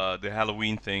of the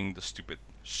Halloween thing, the Nah.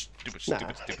 stupid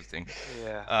thing."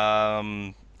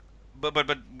 Yeah.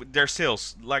 But their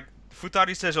sales, like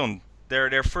Futari says on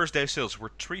their first day sales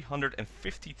were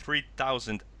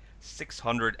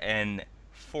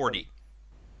 353,640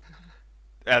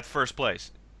 at first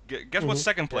place. Guess what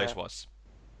second place Yeah. was?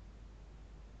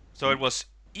 So it was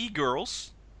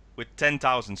E-Girls with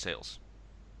 10,000 sales.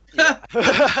 Yeah.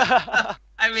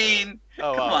 I mean,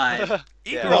 Oh come wow. on.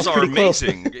 Yeah. E-Girls are pretty close.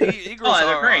 amazing. E-Girls Oh,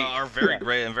 they're great. are very Yeah.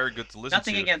 great and very good to listen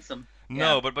Nothing to. against them.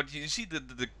 No, Yeah. but you see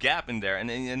the gap in there,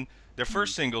 and their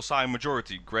first single, Silent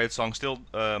Majority, great song, still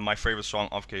my favorite song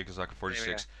of Kazaka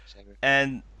 46, Same here.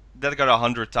 and that got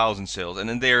 100,000 sales, and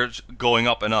then they're going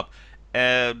up and up.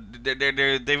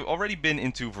 They've already been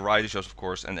into variety shows, of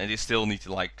course, and they still need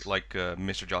to like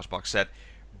MrJoshBox said,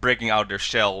 breaking out their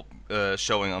shell,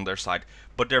 showing on their side.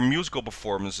 But their musical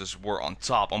performances were on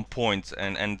top, on point,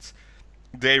 and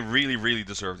they really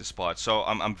deserve the spot. So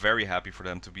I'm very happy for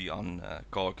them to be on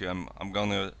Kohaku. I'm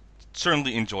gonna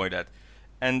certainly enjoy that.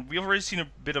 And we've already seen a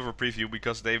bit of a preview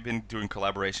because they've been doing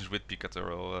collaborations with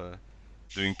Picatero,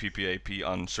 doing PPAP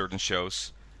on certain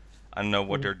shows. I don't know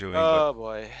what they're doing, but Oh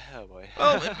boy. Oh boy.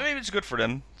 well, maybe it's good for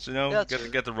them. So, Yeah, get true.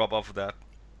 get the rub off of that.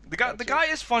 The That's guy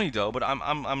true. is funny though, but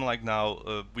I'm like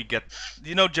now we get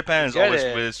Japan is Get always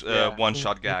it. with Yeah. one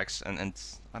shot gags and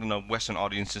I don't know, Western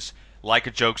audiences like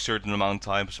a joke certain amount of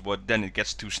times, but then it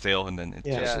gets too stale and then it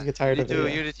Yeah, just so get tired you of need to,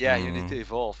 it. you need, you need to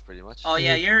evolve pretty much. Oh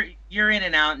yeah, you're in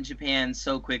and out in Japan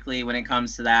so quickly when it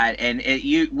comes to that, and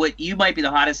you might be the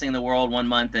hottest thing in the world one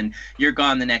month and you're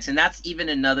gone the next, and that's even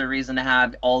another reason to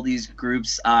have all these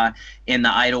groups in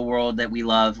the idol world that we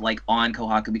love like on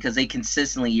Kohaku, because they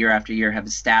consistently year after year have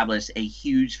established a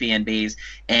huge fan base,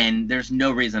 and there's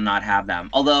no reason not have them.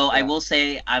 Although I Yeah. will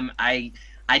say I'm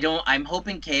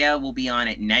hoping Kea will be on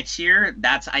it next year.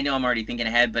 I know I'm already thinking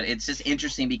ahead, but it's just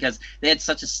interesting because they had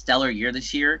such a stellar year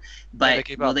this year. But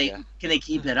keep will up, they yeah. can they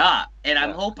keep it up? And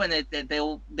I'm Yeah. hoping that they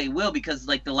will, because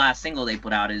like the last single they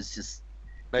put out is just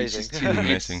it's Amazing. just too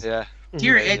Amazing. Yeah.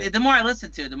 Tear, Amazing. the more I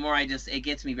listen to it, the more it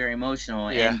gets me very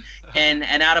emotional. Yeah. And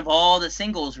out of all the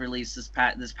singles released this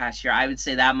past year, I would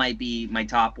say that might be my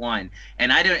top one.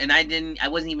 And I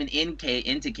wasn't even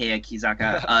into Kea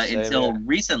Kizaka Same until here.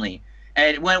 recently.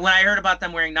 And when I heard about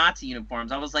them wearing Nazi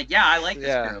uniforms, I was like, yeah, I like this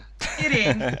Yeah. group.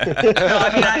 Kidding. No,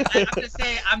 I mean,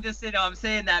 I'm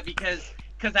saying that because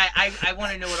I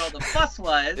want to know what all the fuss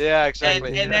was. Yeah,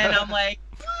 exactly. And then I'm like,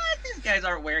 what? These guys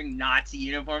aren't wearing Nazi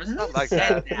uniforms. Who Not like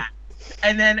said that. that?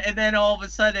 And then all of a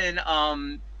sudden,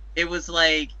 it was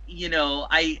like,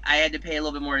 I had to pay a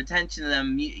little bit more attention to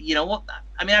them. Well,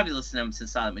 I mean, I've been listening to them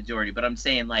since Silent Majority, but I'm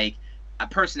saying like,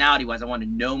 personality-wise, I want to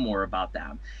know more about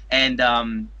them.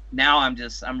 And now I'm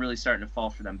really starting to fall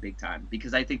for them big time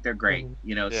because I think they're great.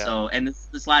 Yeah. So, and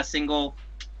this last single,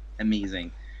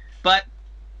 amazing. But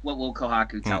what will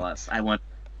Kohaku tell us? I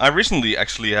recently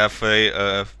actually have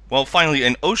finally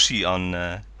an OC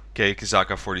on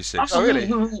Kizaka 46. Oh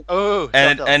really? Oh.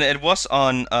 And it was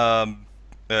on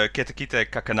Ketakite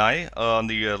Kakanai on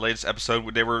the latest episode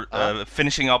where they were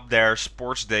finishing up their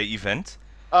sports day event.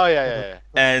 Oh yeah.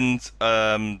 And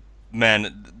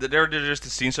man, there's the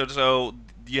scene. So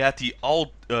you had the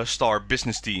all-star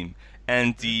business team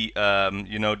and the what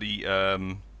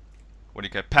do you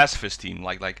call it, pacifist team.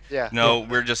 Yeah. No,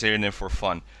 we're just here in it for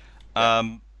fun.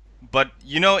 But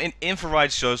in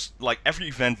variety shows, like every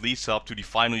event leads up to the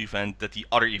final event that the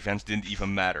other events didn't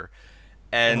even matter.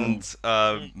 And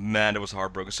man, it was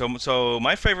heartbroken. So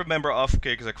my favorite member of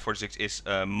Keikazaki 46 is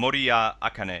Moriya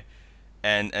Akane,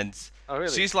 and Oh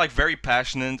really? she's like very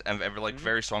passionate and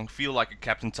very strong. Feel like a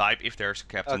captain type if there's a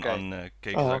captain on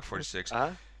Keikazaki 46.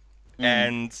 Uh-huh.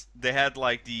 And they had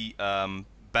like the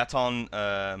baton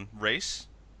race,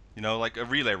 like a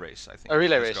relay race. I think A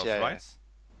relay it's race, called, yeah, right?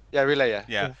 Yeah, relay. Yeah.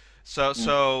 Yeah.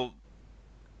 So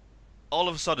all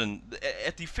of a sudden,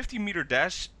 at the 50-meter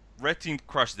dash, red team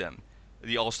crushed them,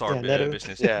 the all-star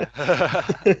business. Yeah.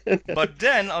 But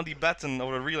then on the baton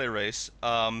or the relay race,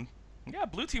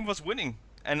 blue team was winning,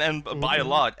 and by a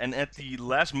lot. And at the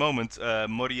last moment,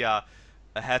 Moria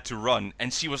had to run,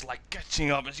 and she was like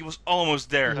catching up, and she was almost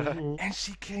there, and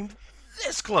she came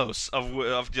this close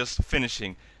of just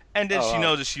finishing, and then she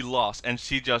knows that she lost, and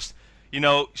she just.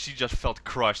 She just felt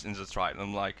crushed in the stride. And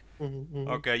I'm like,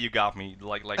 okay, you got me.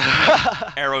 Like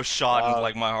arrow shot, and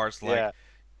like my heart's like. Yeah.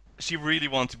 She really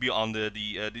wanted to be on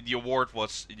the award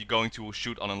was going to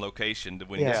shoot on a location, the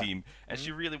winning team, and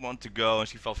she really wanted to go, and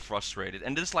she felt frustrated.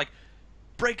 And this like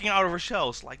breaking out of her shell.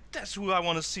 It's like, that's who I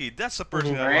want to see. That's the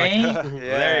person I like. Right?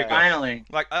 There you go. Finally.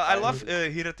 Like I love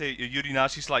Hirate Yurina.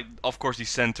 She's like, of course, the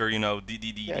center, you know,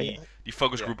 the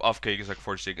focus group of Keikisaka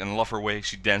 46, and I love her way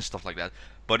she danced, stuff like that.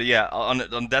 But yeah,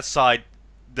 on that side,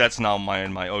 that's now my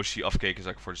Oshi of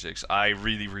Keikisaka 46. I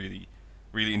really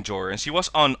enjoy her, and she was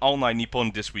on All Night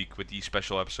Nippon this week with the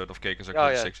special episode of Keikisaka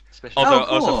 46.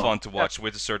 Also fun to watch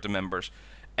with certain members.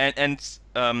 And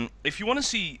if you want to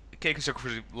see Keikisaka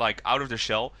 46 like out of their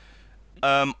shell.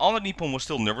 All Night Nippon was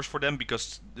still nervous for them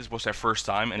because this was their first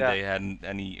time and they hadn't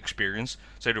any experience,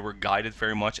 so they were guided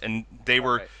very much, and they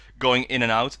were going in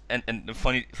and out. And the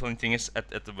funny thing is, at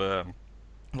the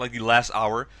like the last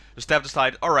hour, the staff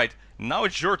decided, all right, now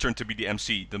it's your turn to be the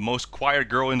MC, the most quiet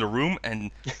girl in the room,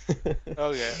 and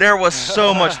there was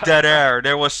so much dead air.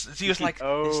 She was like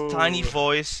this tiny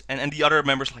voice, and the other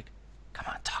members like, come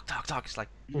on, talk. It's like,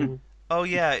 oh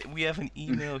yeah, we have an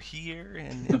email here,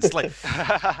 and it's like.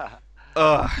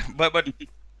 But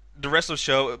the rest of the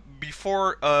show,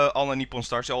 before All Night Nippon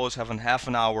starts, they always have a half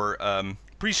an hour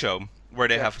pre-show where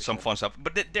they have some fun stuff.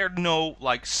 But there are no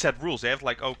like set rules. They have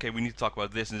like, okay, we need to talk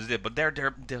about this and this, but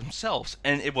they're themselves,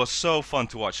 and it was so fun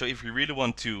to watch. So if you really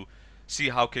want to see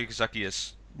how Keikisaki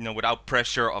is, you know, without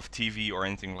pressure of TV or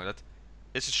anything like that,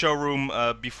 it's a showroom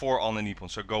before All Night Nippon.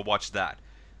 So go watch that.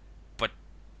 But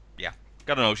yeah,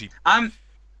 got an Oshi.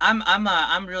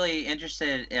 I'm really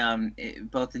interested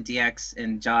both in DX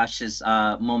and Josh's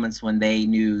moments when they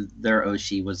knew their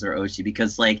Oshi was their Oshi,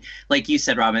 because like you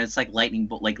said, Robin, it's like lightning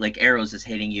bolt, like arrows is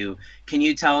hitting you. Can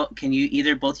you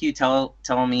either both of you tell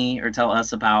me or tell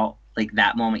us about like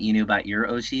that moment you knew about your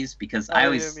Oshis? Because I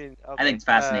think it's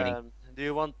fascinating. Do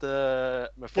you want the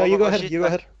you go ahead. You go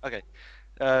ahead. Okay.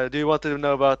 Do you want to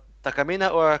know about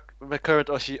Takamina or the current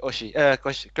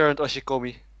current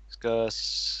Oshikomi?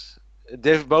 Because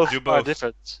they both are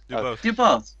different. Do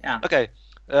both. Yeah. Okay.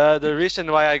 The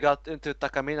reason why I got into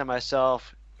Takamina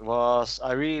myself was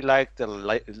I really liked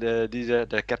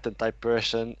the captain type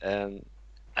person, and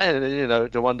you know,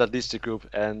 the one that leads the group.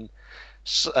 And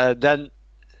then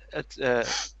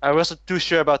I wasn't too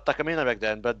sure about Takamina back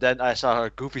then, but then I saw her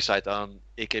goofy side on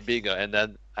AK Bingo, and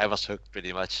then I was hooked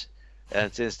pretty much.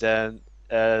 And since then,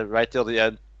 right till the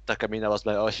end, Takamina was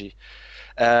my Oshi.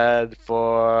 And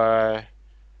for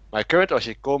my current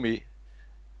Oshi, Komi,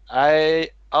 I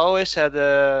always had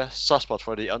a soft spot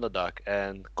for the underdog,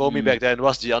 and Komi back then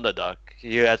was the underdog.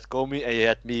 You had Komi and you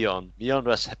had Mion. Mion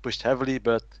was pushed heavily,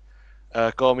 but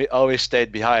Komi always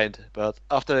stayed behind. But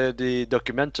after the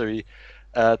documentary,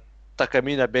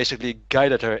 Takamina basically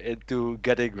guided her into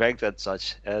getting ranked and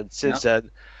such. And since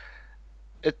then,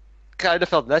 it kind of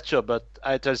felt natural, but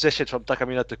I transitioned from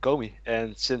Takamina to Komi,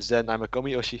 and since then I'm a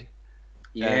Komi Oshi.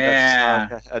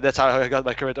 Yeah, and that's how I got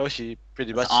my current Oshi,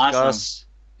 pretty much. Awesome. Because,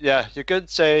 yeah, you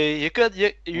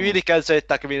really can say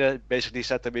Takamina basically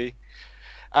said to me,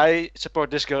 I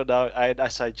support this girl now, and I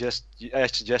suggest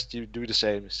you do the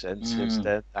same. And since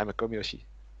then, I'm a Komi Oshi.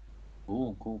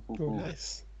 Cool.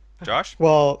 Nice. Josh?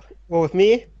 Well, with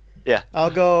me, yeah,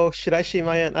 I'll go Shiraishi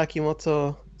Maya and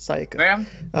Akimoto Saika.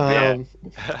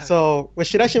 So with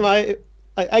Shiraishi Maya,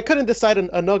 I couldn't decide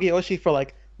a Nogi Oshi for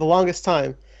like the longest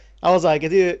time. I was like,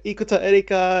 it's either Ikuta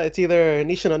Erika, it's either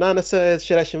Nishino Nanase, it's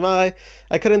Shiraishi Mai.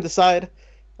 I couldn't decide.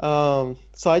 So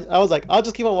I was like, I'll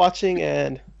just keep on watching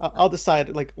and I'll decide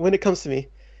like when it comes to me.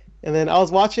 And then I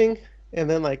was watching, and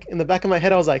then like in the back of my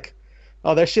head I was like,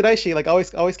 oh, there's Shiraishi, like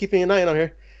always keeping an eye on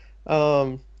her.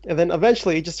 And then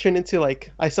eventually it just turned into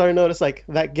like I started to notice like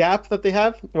that gap that they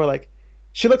have where like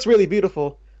she looks really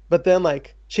beautiful, but then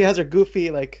like she has her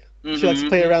goofy like she likes to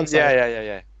play around side.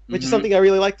 Yeah. Which is something I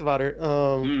really liked about her.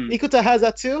 Ikuta has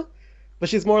that too, but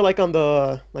she's more like on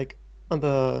the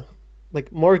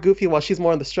more goofy, while she's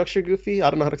more on the structure goofy. I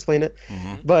don't know how to explain it,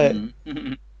 but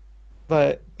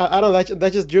I don't know,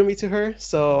 that just drew me to her.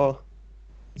 So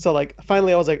like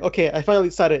finally I was like, okay, I finally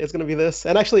decided it's gonna be this.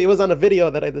 And actually it was on a video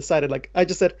that I decided, like I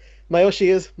just said my Oshi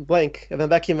is blank, and then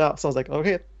that came out. So I was like,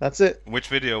 okay, that's it. Which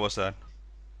video was that?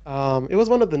 It was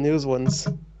one of the news ones.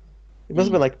 It must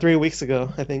have been like 3 weeks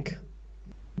ago, I think.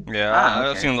 Yeah,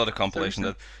 I've seen a lot of compilation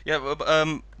that. Yeah,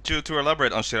 to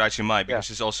elaborate on Shiraishi Mai, because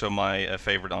she's also my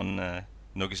favorite on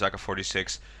Nogisaka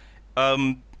 46.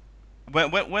 When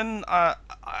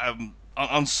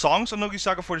on songs on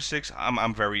Nogisaka 46,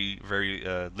 I'm very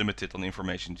limited on the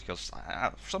information, because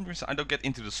for some reason I don't get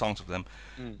into the songs of them.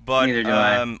 But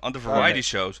on the variety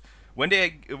shows, when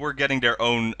they were getting their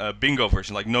own bingo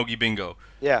version, like Nogi Bingo,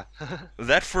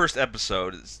 that first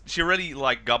episode, she already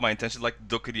like got my attention, like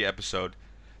the Dokuri episode.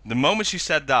 The moment she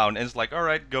sat down and it's like, all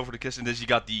right, go for the kiss, and then she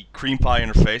got the cream pie in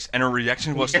her face, and her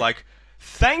reaction was like,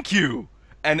 thank you!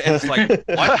 And it's like,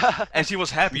 what? And she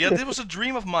was happy. Yeah, it was a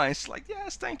dream of mine. She's like,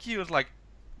 yes, thank you. It's like,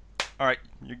 all right,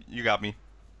 you got me.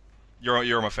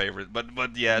 You're my favorite.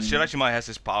 But yeah, Shirashima has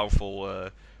this powerful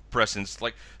presence.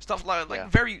 Like stuff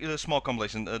like very small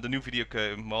compilation. The new video,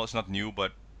 well, it's not new,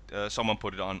 but someone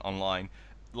put it online.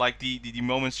 Like the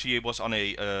moments she was on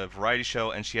a variety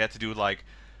show and she had to do like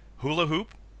hula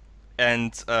hoop.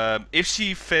 And if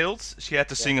she failed, she had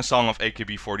to sing a song of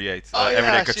AKB48,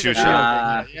 Everyday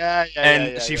Katyusha.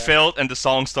 And she failed, and the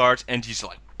song starts, and she's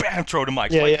like, bam, throw the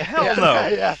mic. Like, hell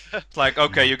no. It's like,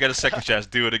 okay, you get a second chance,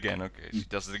 do it again. Okay, she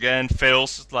does it again,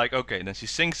 fails. It's like, okay, then she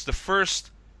sings the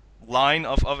first line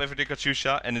of Everyday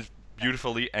Katyusha, and it's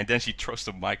beautifully, and then she throws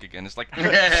the mic again. It's like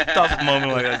a tough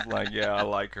moment like that. Like, yeah, I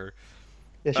like her.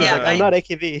 Yeah, she's like, I'm not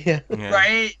AKB. Yeah.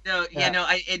 Right? No,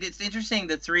 it's interesting.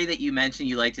 The three that you mentioned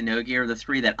you liked in Nogi are the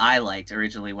three that I liked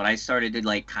originally when I started to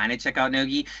like kind of check out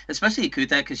Nogi, especially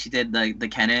Ikuta because she did the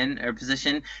Kennen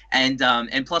position, and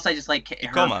plus I just like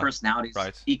her personality.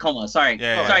 Right. Ikoma, sorry,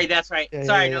 sorry, that's right.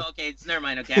 Sorry, no, okay, it's never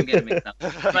mind. Okay, I'm getting mixed up.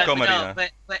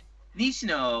 But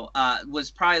Nishino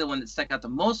was probably the one that stuck out the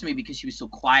most to me because she was so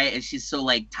quiet and she's so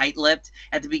like tight-lipped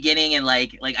at the beginning, and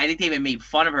like I think they even made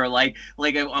fun of her like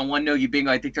on one Nogi bingo.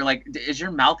 I think they're like, is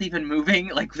your mouth even moving?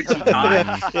 Like when you talk?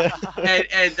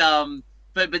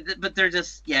 But they're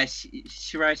just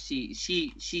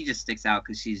she just sticks out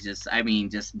because she's just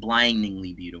just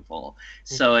blindingly beautiful.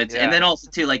 So it's and then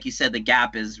also too, like you said, the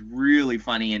gap is really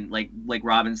funny, and like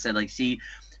Robin said, like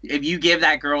if you give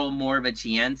that girl more of a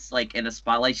chance, like in a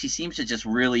spotlight, she seems to just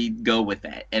really go with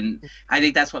it. And I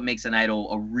think that's what makes an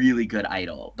idol a really good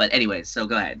idol. But anyways, so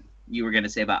go ahead. You were going to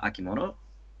say about Akimoto?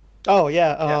 Oh,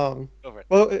 yeah.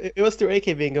 Well, it was through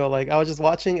AK Bingo. Like, I was just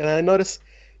watching, and I noticed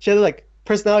she had, like,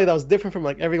 personality that was different from,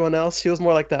 like, everyone else. She was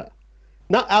more like that.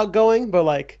 Not outgoing, but,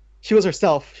 like, she was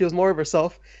herself. She was more of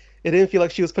herself. It didn't feel like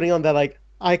she was putting on that, like,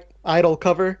 idol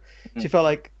cover. She felt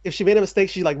like if she made a mistake,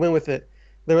 she, like, went with it.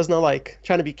 There was no like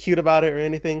trying to be cute about it or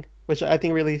anything, which I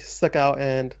think really stuck out,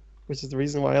 and which is the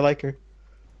reason why I like her.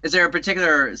 Is there a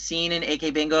particular scene in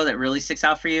AK Bingo that really sticks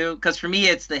out for you? Because for me,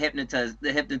 it's the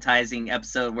hypnotizing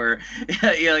episode where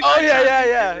you're like,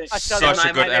 such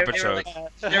a good episode.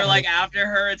 They're like after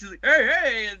her, and she's like,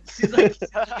 hey, and she's like,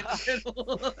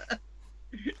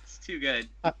 it's too good.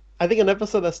 I think an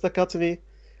episode that stuck out to me,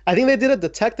 I think they did a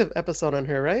detective episode on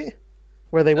her, right?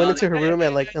 Where they went into her room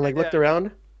and looked around.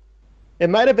 It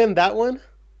might have been that one.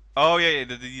 Oh yeah,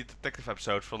 the detective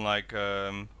episode from like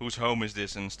whose home is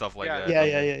this and stuff like that.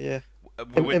 Yeah.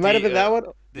 It might have been that one.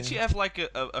 Did she have like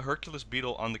a Hercules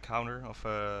beetle on the counter of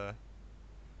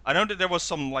I know that there was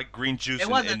some like green juice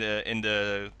in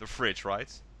the fridge,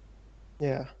 right?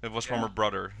 Yeah. It was from her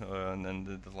brother, and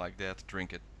then like they had to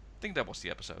drink it. I think that was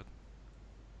the episode.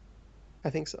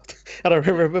 I think so. I don't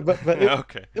remember, but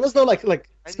it was no like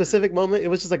specific moment. It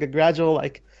was just like a gradual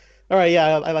like. All right,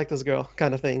 yeah, I like this girl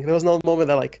kind of thing. There was no moment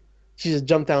that like she just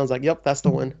jumped down and was like, "Yep, that's the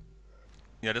one."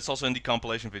 Yeah, that's also in the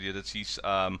compilation video that she's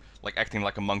like acting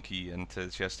like a monkey and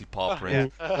she has the paw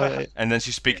print, and then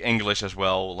she speaks English as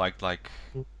well. Like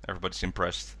everybody's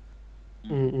impressed.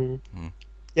 Yeah,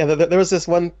 there was this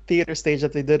one theater stage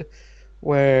that they did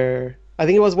where I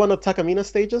think it was one of Takamina's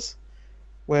stages.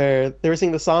 Where they were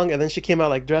singing the song, and then she came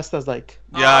out like dressed as like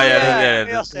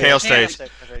Chaos Stage.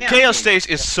 Chaos Stage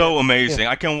is so amazing.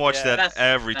 I can watch that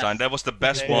every time. That was the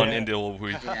best one in the whole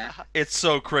week. It's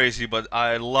so crazy, but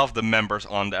I love the members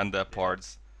on that part.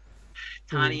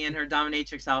 Tani in her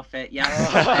dominatrix outfit.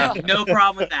 Yeah, no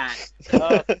problem with that.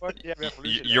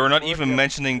 You're not even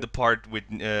mentioning the part with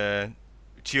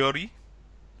Chiori.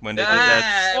 When they did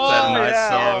that nice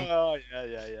song. Oh,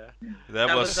 yeah.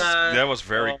 That was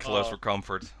very close for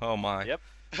comfort. Oh my. Yep.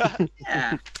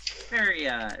 Yeah.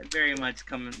 Very much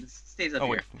stays up here.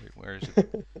 Wait, where is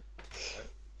it?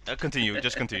 Continue,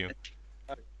 just continue.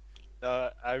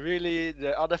 The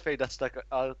other thing that stuck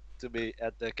out to me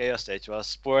at the Chaos Stage was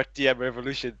Sport TM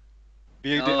Revolution.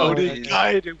 Being the only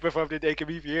guy who performed in the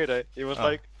AKB theater. It was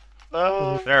like,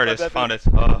 there it is, found it.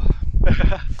 Oh.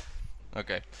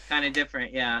 Okay. Kind of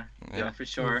different, yeah, for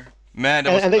sure. Man,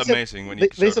 that was amazing when you.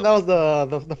 They said that was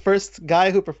the first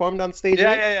guy who performed on stage.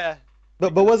 Yeah.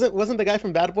 But wasn't the guy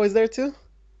from Bad Boys there too?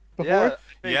 Before?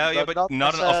 Yeah, but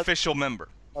not an official member.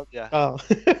 Yeah. Oh.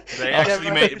 They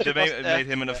actually made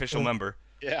him an official member.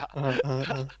 Yeah.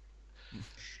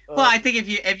 Well, I think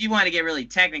if you want to get really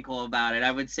technical about it,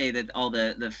 I would say that all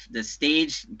the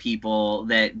stage people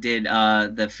that did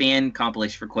the fan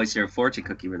compilation for Koi Zero Fortune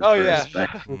Cookie were the first.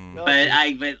 Yeah.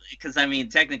 But because I mean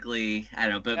technically I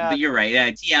don't know, but you're right. Yeah,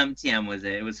 TM was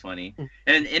it. It was funny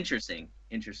and interesting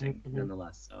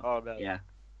nonetheless. So yeah.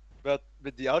 But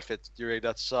with the outfit during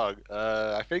that song,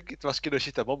 I think it was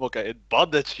Kinoshita Momoka in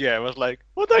bondage gear. I was like,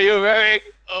 what are you wearing?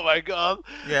 Oh my god.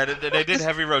 Yeah, they did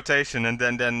heavy rotation, and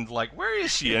then like, where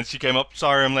is she? And she came up.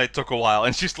 Sorry, I'm late. Took a while,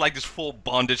 and she's like this full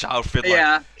bondage outfit. Like,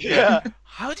 Yeah. Yeah.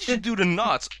 how did you do the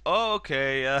knots? Oh,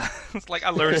 okay. It's like I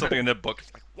learned something in that book.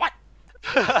 It's like,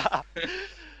 what?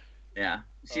 Yeah.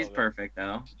 She's Oh, man. perfect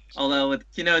though. Although with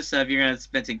Kinosa, if you're gonna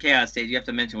mention Chaos Stage, you have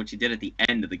to mention what she did at the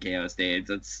end of the Chaos Stage.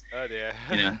 That's Oh dear.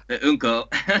 the Unko.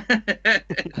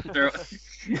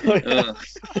 Ugh.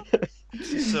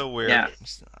 She's so weird. Yeah.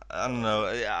 I don't know.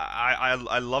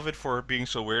 I love it for her being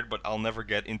so weird, but I'll never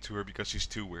get into her because she's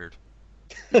too weird.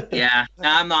 Yeah, no,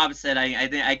 I'm the opposite. I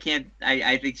think I can't.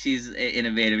 I think she's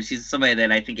innovative. She's somebody that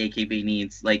I think AKB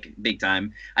needs, like, big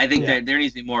time. I think Yeah. there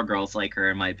needs to be more girls like her,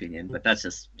 in my opinion. But that's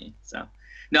just me. So,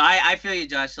 no, I feel you,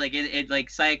 Josh. Like it like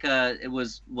Sayaka, it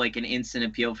was like an instant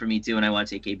appeal for me too when I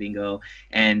watched AK Bingo,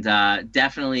 and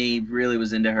definitely really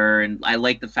was into her. And I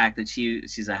like the fact that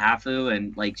she's a hafu,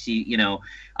 and like she,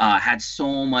 had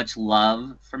so much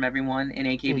love from everyone in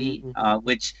AKB,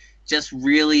 which just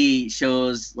really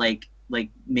shows like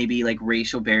maybe like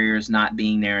racial barriers not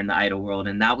being there in the idol world,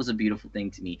 and that was a beautiful thing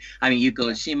to me. I mean,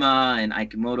 Yuko Oshima and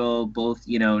Aikimoto both,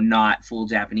 not full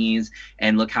Japanese,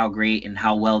 and look how great and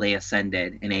how well they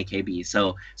ascended in AKB.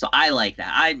 So I like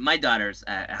that. My daughter's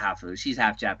half she's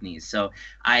half Japanese, so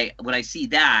when I see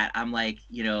that, I'm like,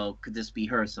 could this be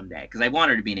her someday? Because I want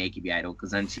her to be an AKB idol,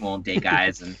 because then she won't date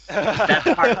guys, and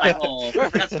that's part of my whole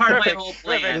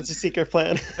plan. That's a secret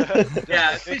plan.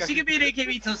 Yeah, she could be an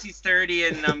AKB till she's 30,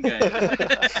 and I'm good.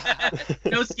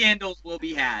 No scandals will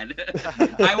be had.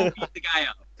 I will beat the guy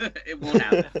up. It won't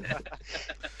happen.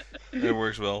 It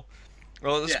works well.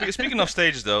 Well, Yeah. speaking of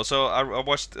stages though, so I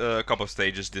watched a couple of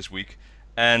stages this week,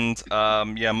 and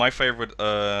my favorite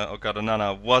Okada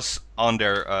Nana was on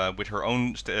there with her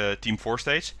own Team 4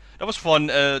 stage. That was fun.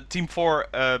 Team 4,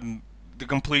 the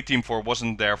complete Team 4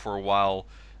 wasn't there for a while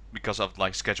because of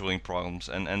like scheduling problems,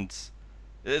 and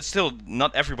it's still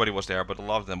not everybody was there, but a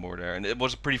lot of them were there, and it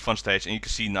was a pretty fun stage. And you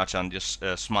can see Nachan just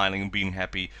smiling and being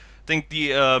happy. I think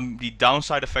the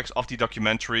downside effects of the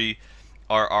documentary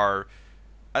are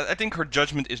I think her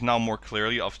judgment is now more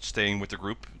clearly of staying with the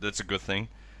group. That's a good thing.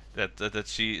 That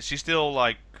she's still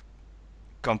like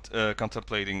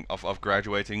contemplating of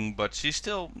graduating, but she's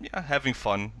still having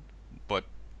fun. But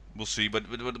we'll see. But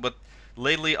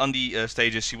lately on the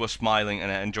stages, she was smiling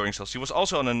and enjoying herself. She was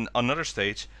also on another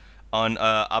stage, on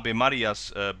Abe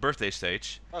Maria's birthday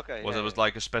stage. Okay. It was yeah.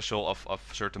 like a special of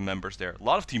certain members there. A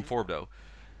lot of Team 4 though.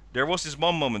 There was this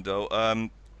one moment though.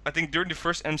 I think during the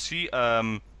first MC,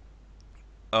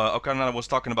 Okana was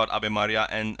talking about Abe Maria,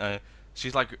 and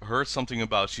she's like heard something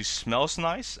about she smells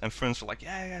nice, and friends were like,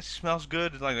 yeah, she smells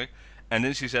good, and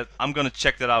then she said, I'm gonna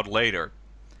check that out later.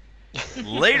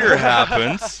 Later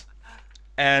happens,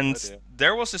 and Oh, dear.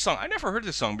 there was this song. I never heard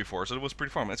this song before, so it was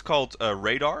pretty fun. It's called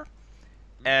Radar,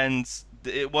 and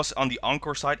it was on the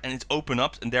encore side, and it's open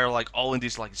up, and they're like all in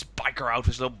these like this biker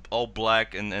outfits, all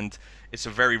black, and it's a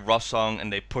very rough song,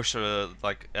 and they push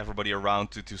like everybody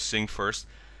around to sing first.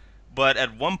 But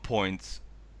at one point,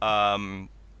 Abe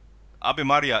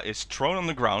Maria is thrown on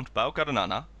the ground by Okada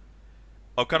Nana.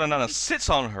 Okada Nana sits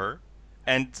on her,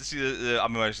 and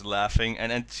Abe Maria is laughing,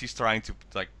 and she's trying to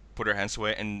like put her hands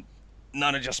away, and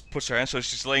Nana just puts her hands, so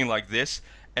she's laying like this,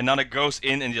 and Nana goes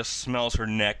in and just smells her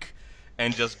neck,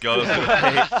 and just goes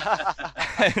away,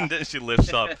 and then she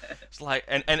lifts up. It's like,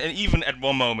 and even at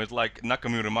one moment, like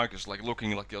Nakamura and Marcus like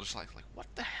looking like the other side, like what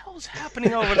the hell is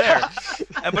happening over there?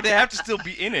 But they have to still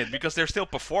be in it because they're still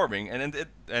performing, and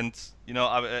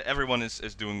everyone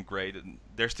is doing great, and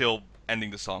they're still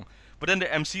ending the song. But then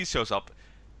the MC shows up,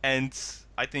 and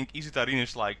I think Izutarin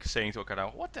is like saying to Okada,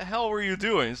 "What the hell were you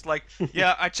doing?" It's like,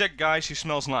 "Yeah, I checked, guys. She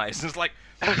smells nice." It's like,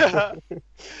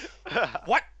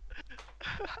 what?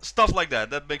 Stuff like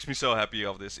that. That makes me so happy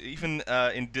of this. Even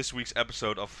in this week's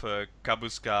episode of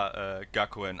Kabuska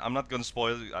Gakuen, I'm not gonna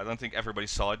spoil it. I don't think everybody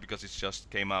saw it because it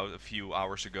just came out a few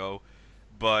hours ago.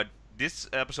 But this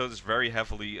episode is very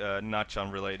heavily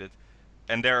Nachan related,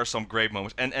 and there are some great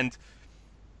moments. And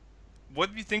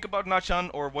what we think about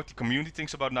Nachan, or what the community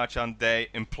thinks about Nachan, they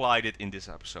implied it in this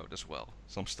episode as well.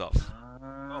 Some stuff.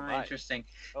 my. Interesting.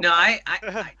 Oh, No, my.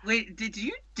 I wait. Did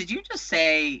you just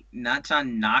say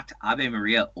Nachan knocked Abe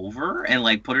Maria over and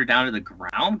like put her down to the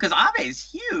ground? Because Abe is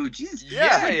huge. He's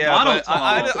like model but tall.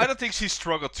 I don't think she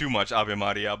struggled too much, Abe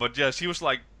Maria. But yeah, she was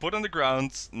like put on the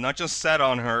ground, Nachan sat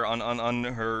on her on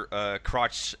her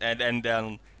crotch, and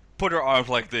then put her arms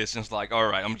like this, and it's like, all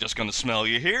right, I'm just gonna smell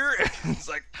you here. It's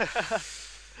like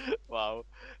Wow.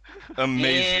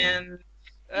 amazing. And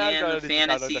And the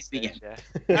fantasies began.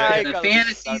 Yeah, The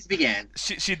fantasies began.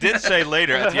 She did say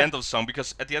later at the end of the song,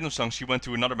 because at the end of the song she went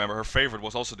to another member. Her favorite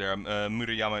was also there,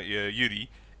 Murayama Yuri,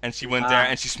 and she went there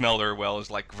and she smelled her. Well, it's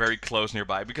like very close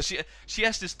nearby because she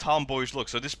has this tomboyish look.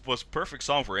 So this was perfect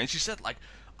song for her. And she said like,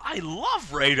 I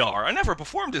love Radar. I never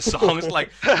performed this song. It's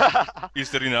like,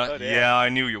 Istarina, yeah, I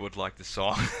knew you would like this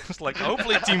song. It's like,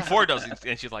 hopefully Team 4 does it.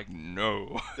 And she's like,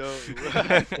 no.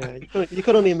 Yeah, you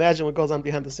could only imagine what goes on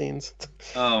behind the scenes.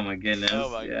 Oh my goodness. Oh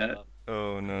my yeah. god.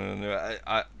 Oh, no.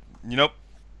 You know,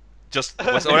 just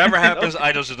whatever happens,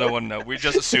 I just don't want to know. We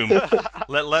just assume.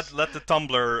 Let the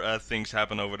Tumblr things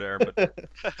happen over there. But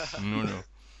no.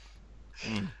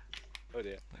 Oh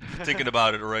dear. Thinking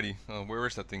about it already. Oh, where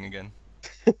is that thing again?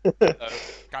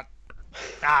 God.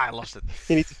 I lost it.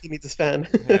 He needs his fan.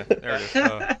 Yeah, there it is.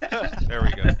 There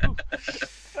we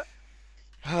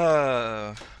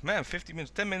go. Man, 50 minutes,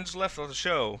 10 minutes left of the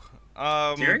show.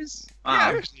 Serious?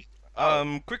 Yeah.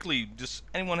 Quickly, does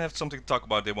anyone have something to talk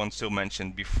about they want to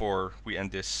mention before we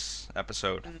end this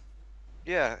episode?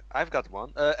 Yeah, I've got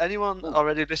one. Anyone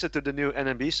already listened to the new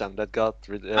NMB song that got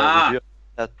reviewed at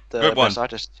Good one. Best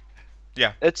Artist?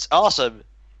 Yeah. It's awesome.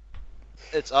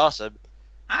 It's awesome.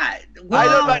 I don't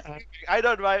mind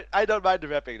the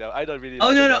rapping though. I don't really. Oh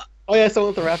like no the no. rap. Oh yeah, someone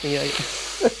with the rapping. Yeah.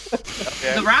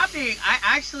 Okay. The rapping, I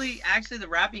actually the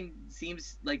rapping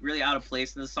seems like really out of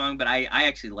place in the song, but I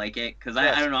actually like it because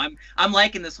Yes. I don't know, I'm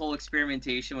liking this whole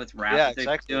experimentation with rap Yeah, that they're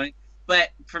exactly. doing.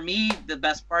 But for me, the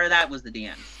best part of that was the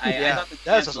dance. I thought the that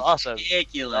dance was was awesome.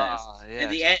 ridiculous. Yeah.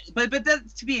 And but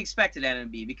that's to be expected at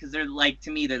NMB because they're like,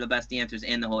 to me, they're the best dancers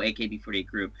in the whole AKB48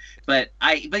 group. But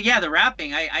yeah, the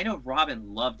rapping, I know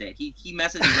Robin loved it. He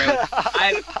messaged me right.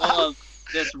 I love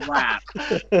this rap.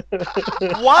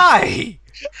 Why?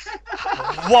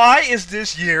 Why is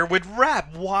this year with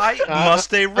rap? Why must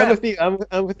they rap? I'm with you.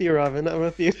 I'm with you, Robin. I'm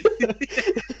with you.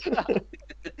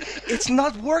 It's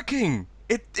not working.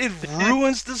 It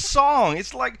ruins the song.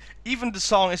 It's like even the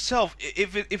song itself.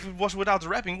 If it was without the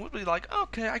rapping, would be like,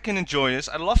 okay, I can enjoy this.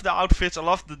 I love the outfits. I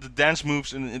love the dance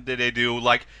moves that they do.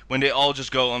 Like when they all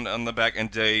just go on the back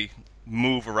and they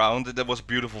move around. That was a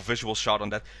beautiful visual shot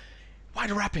on that. Why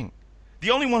the rapping?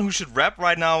 The only one who should rap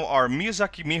right now are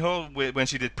Miyazaki Miho when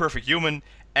she did Perfect Human,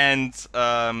 and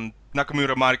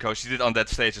Nakamura Mariko. She did on that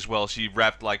stage as well. She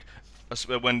rapped like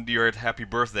when you're at Happy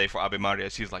Birthday for Abe Maria.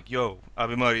 She's like, yo,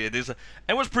 Abe Maria, and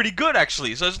it was pretty good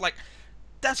actually. So it's like,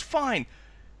 that's fine.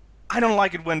 I don't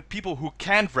like it when people who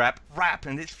can't rap,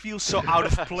 and it feels so out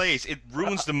of place. It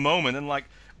ruins the moment. And like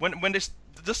when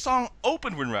the song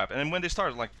opened with rap, and when they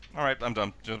started, like, all right, I'm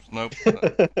done. Just nope.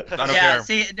 I don't care.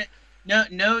 See,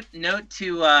 note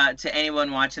to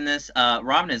anyone watching this,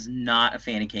 Robin is not a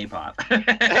fan of K-pop.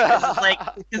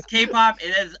 Because K-pop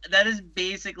that is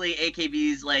basically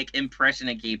AKB's like impression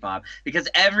of K-pop. Because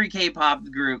every K-pop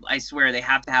group, I swear, they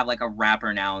have to have like a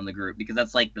rapper now in the group because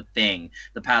that's like the thing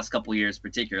the past couple years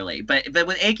particularly. But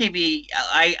with AKB,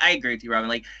 I agree with you, Robin.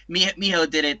 Like Miho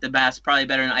did it the best, probably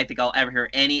better than I think I'll ever hear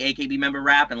any AKB member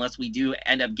rap, unless we do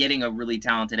end up getting a really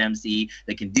talented MC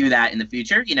that can do that in the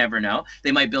future. You never know.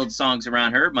 They might build songs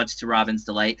around her, much to Robin's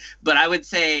delight. But I would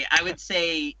say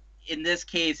in this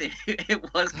case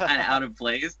it was kind of out of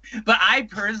place. But I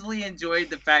personally enjoyed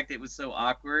the fact that it was so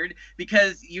awkward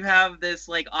because you have this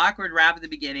like awkward rap at the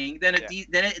beginning, then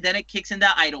it kicks into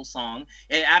idol song,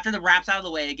 and after the rap's out of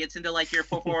the way, it gets into like your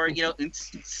 4/4, you know,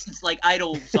 it's like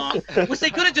idol song, which they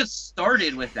could have just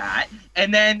started with that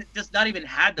and then just not even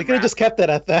had the. They could have just kept it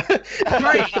at that.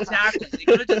 Right, exactly. They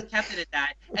could have just kept it at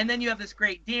that, and then you have this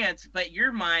great dance, but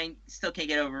your mind still can't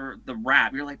get over the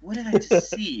rap. You're like, what did I just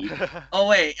see? Oh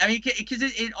wait, I mean, because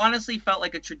it honestly felt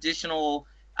like a traditional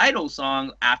idol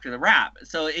song after the rap,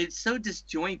 so it's so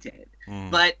disjointed.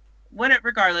 But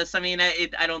regardless, I mean,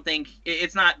 I don't think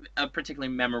it's not a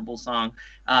particularly memorable song,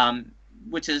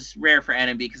 which is rare for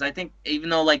NMB because I think even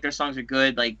though like their songs are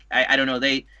good, like I don't know,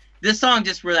 this song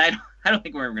just really I don't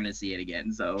think we're ever gonna see it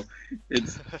again, so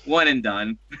it's one and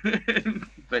done.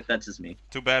 But that's just me.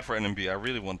 Too bad for NMB. I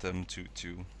really want them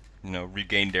to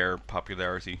regain their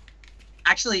popularity.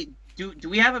 Actually, do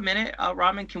we have a minute,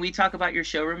 Robin? Can we talk about your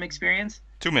showroom experience?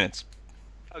 2 minutes.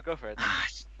 Oh, go for it.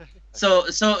 So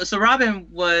Robin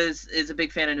is a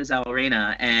big fan of Nozawa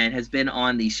Reina and has been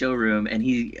on the showroom,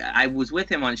 and I was with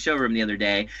him on showroom the other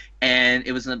day, and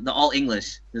it was the all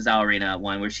English Nozawa Reina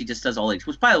one where she just does all English,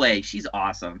 which by the way, she's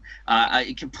awesome.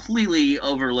 I completely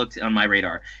overlooked on my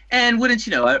radar. And wouldn't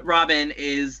you know it, Robin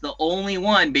is the only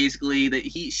one basically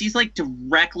that she's like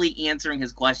directly answering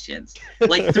his questions.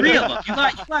 Like 3 of them. You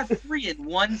got 3 in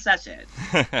one session.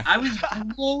 I was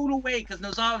blown away because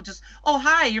Nozawa just, oh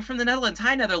hi, you're from the Netherlands.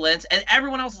 Hi Netherlands. Netherlands, and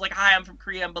everyone else is like, "Hi, I'm from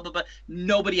Korea," and blah blah blah.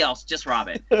 Nobody else, just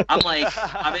Robin. I'm like,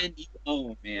 Robin,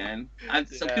 man.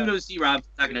 So kudos to you, Rob,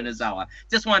 talking to Nozawa.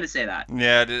 Just wanted to say that.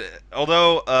 Yeah,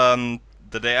 although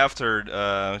the day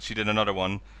after she did another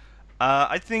one,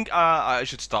 I think I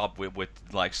should stop with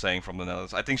like saying from the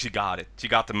Netherlands. I think she got it. She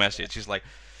got the message. She's like,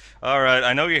 all right,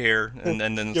 I know you're here, and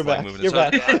then it's You're like back. moving. You're So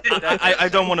back. I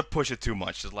don't want to push it too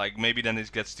much. It's like maybe then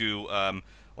it gets to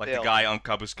like the Dale. guy on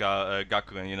Kabuska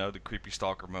Gakuen, you know, the creepy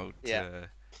stalker mode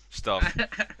stuff.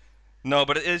 No,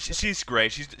 but she's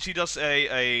great. She does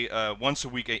a once a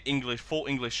week a full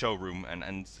English showroom,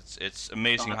 and it's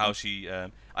amazing how she.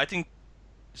 I think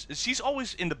she's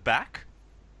always in the back.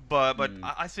 But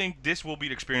I think this will be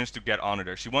the experience to get on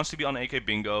there. She wants to be on AK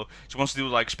Bingo. She wants to do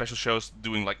like special shows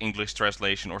doing like English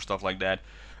translation or stuff like that.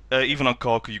 Even on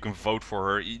Koku, you can vote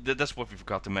for her. That's what we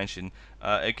forgot to mention.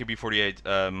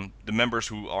 AKB48, the members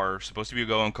who are supposed to be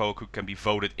going on Koku can be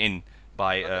voted in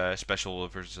by special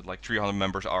versus like 300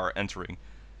 members are entering.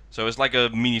 So it's like a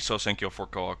mini Sosenkyo for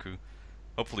Koku.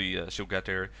 Hopefully she'll get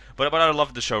there. But I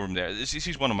love the showroom there.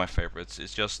 She's one of my favorites.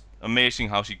 It's just amazing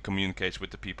how she communicates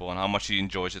with the people and how much she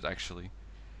enjoys it actually.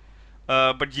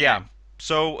 But yeah,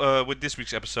 so with this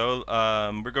week's episode,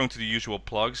 we're going to the usual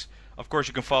plugs. Of course,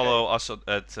 you can follow us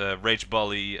at Rage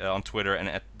Bully on Twitter and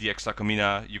at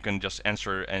DXTakamina. You can just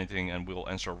answer anything and we'll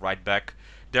answer right back.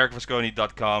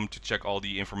 DerekVasconi.com to check all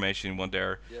the information you want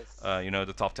there. Yes. You know,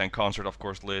 the top 10 concert, of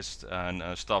course, list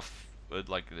and stuff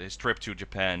like his trip to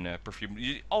Japan, Perfume.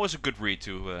 Always a good read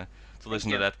to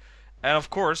listen to that. And of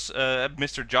course,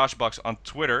 MrJoshBox on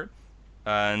Twitter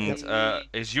and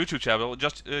his YouTube channel.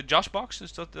 Just JoshBox,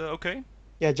 is that okay?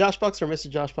 Yeah, JoshBox or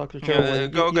MrJoshBox, whichever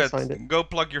one. You find it. Go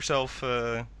plug yourself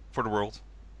for the world.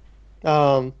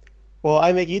 Well,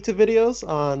 I make YouTube videos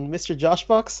on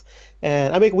MrJoshBox,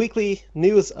 and I make weekly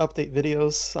news update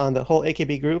videos on the whole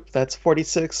AKB group. That's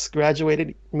 46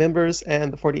 graduated members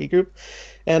and the 48 group.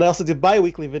 And I also do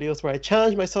bi-weekly videos where I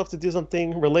challenge myself to do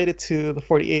something related to the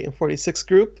 48 and 46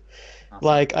 group. Awesome.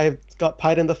 Like I've got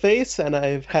pied in the face, and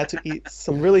I've had to eat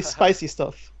some really spicy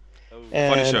stuff.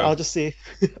 And I'll just see,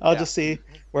 just see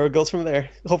where it goes from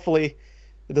there. Hopefully,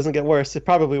 it doesn't get worse. It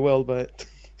probably will, but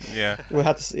yeah, we'll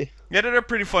have to see. Yeah, they're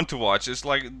pretty fun to watch. It's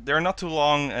like they're not too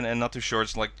long and not too short.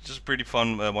 It's like just pretty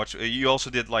fun watch. You also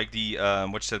did like the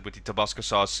what you said with the Tabasco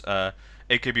sauce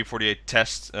AKB48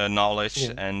 test knowledge,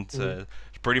 and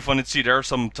it's pretty fun to see. There are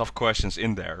some tough questions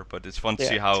in there, but it's fun to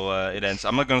see how it ends.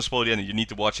 I'm not gonna spoil the ending. You need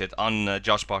to watch it on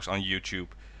JoshBox on YouTube.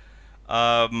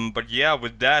 But yeah,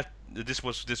 with that, this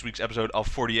was this week's episode of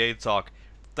 48 Talk.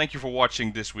 Thank you for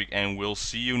watching this week, and we'll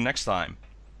see you next time.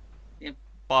 Yep.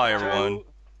 Bye, everyone.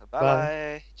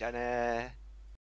 Bye. Bye.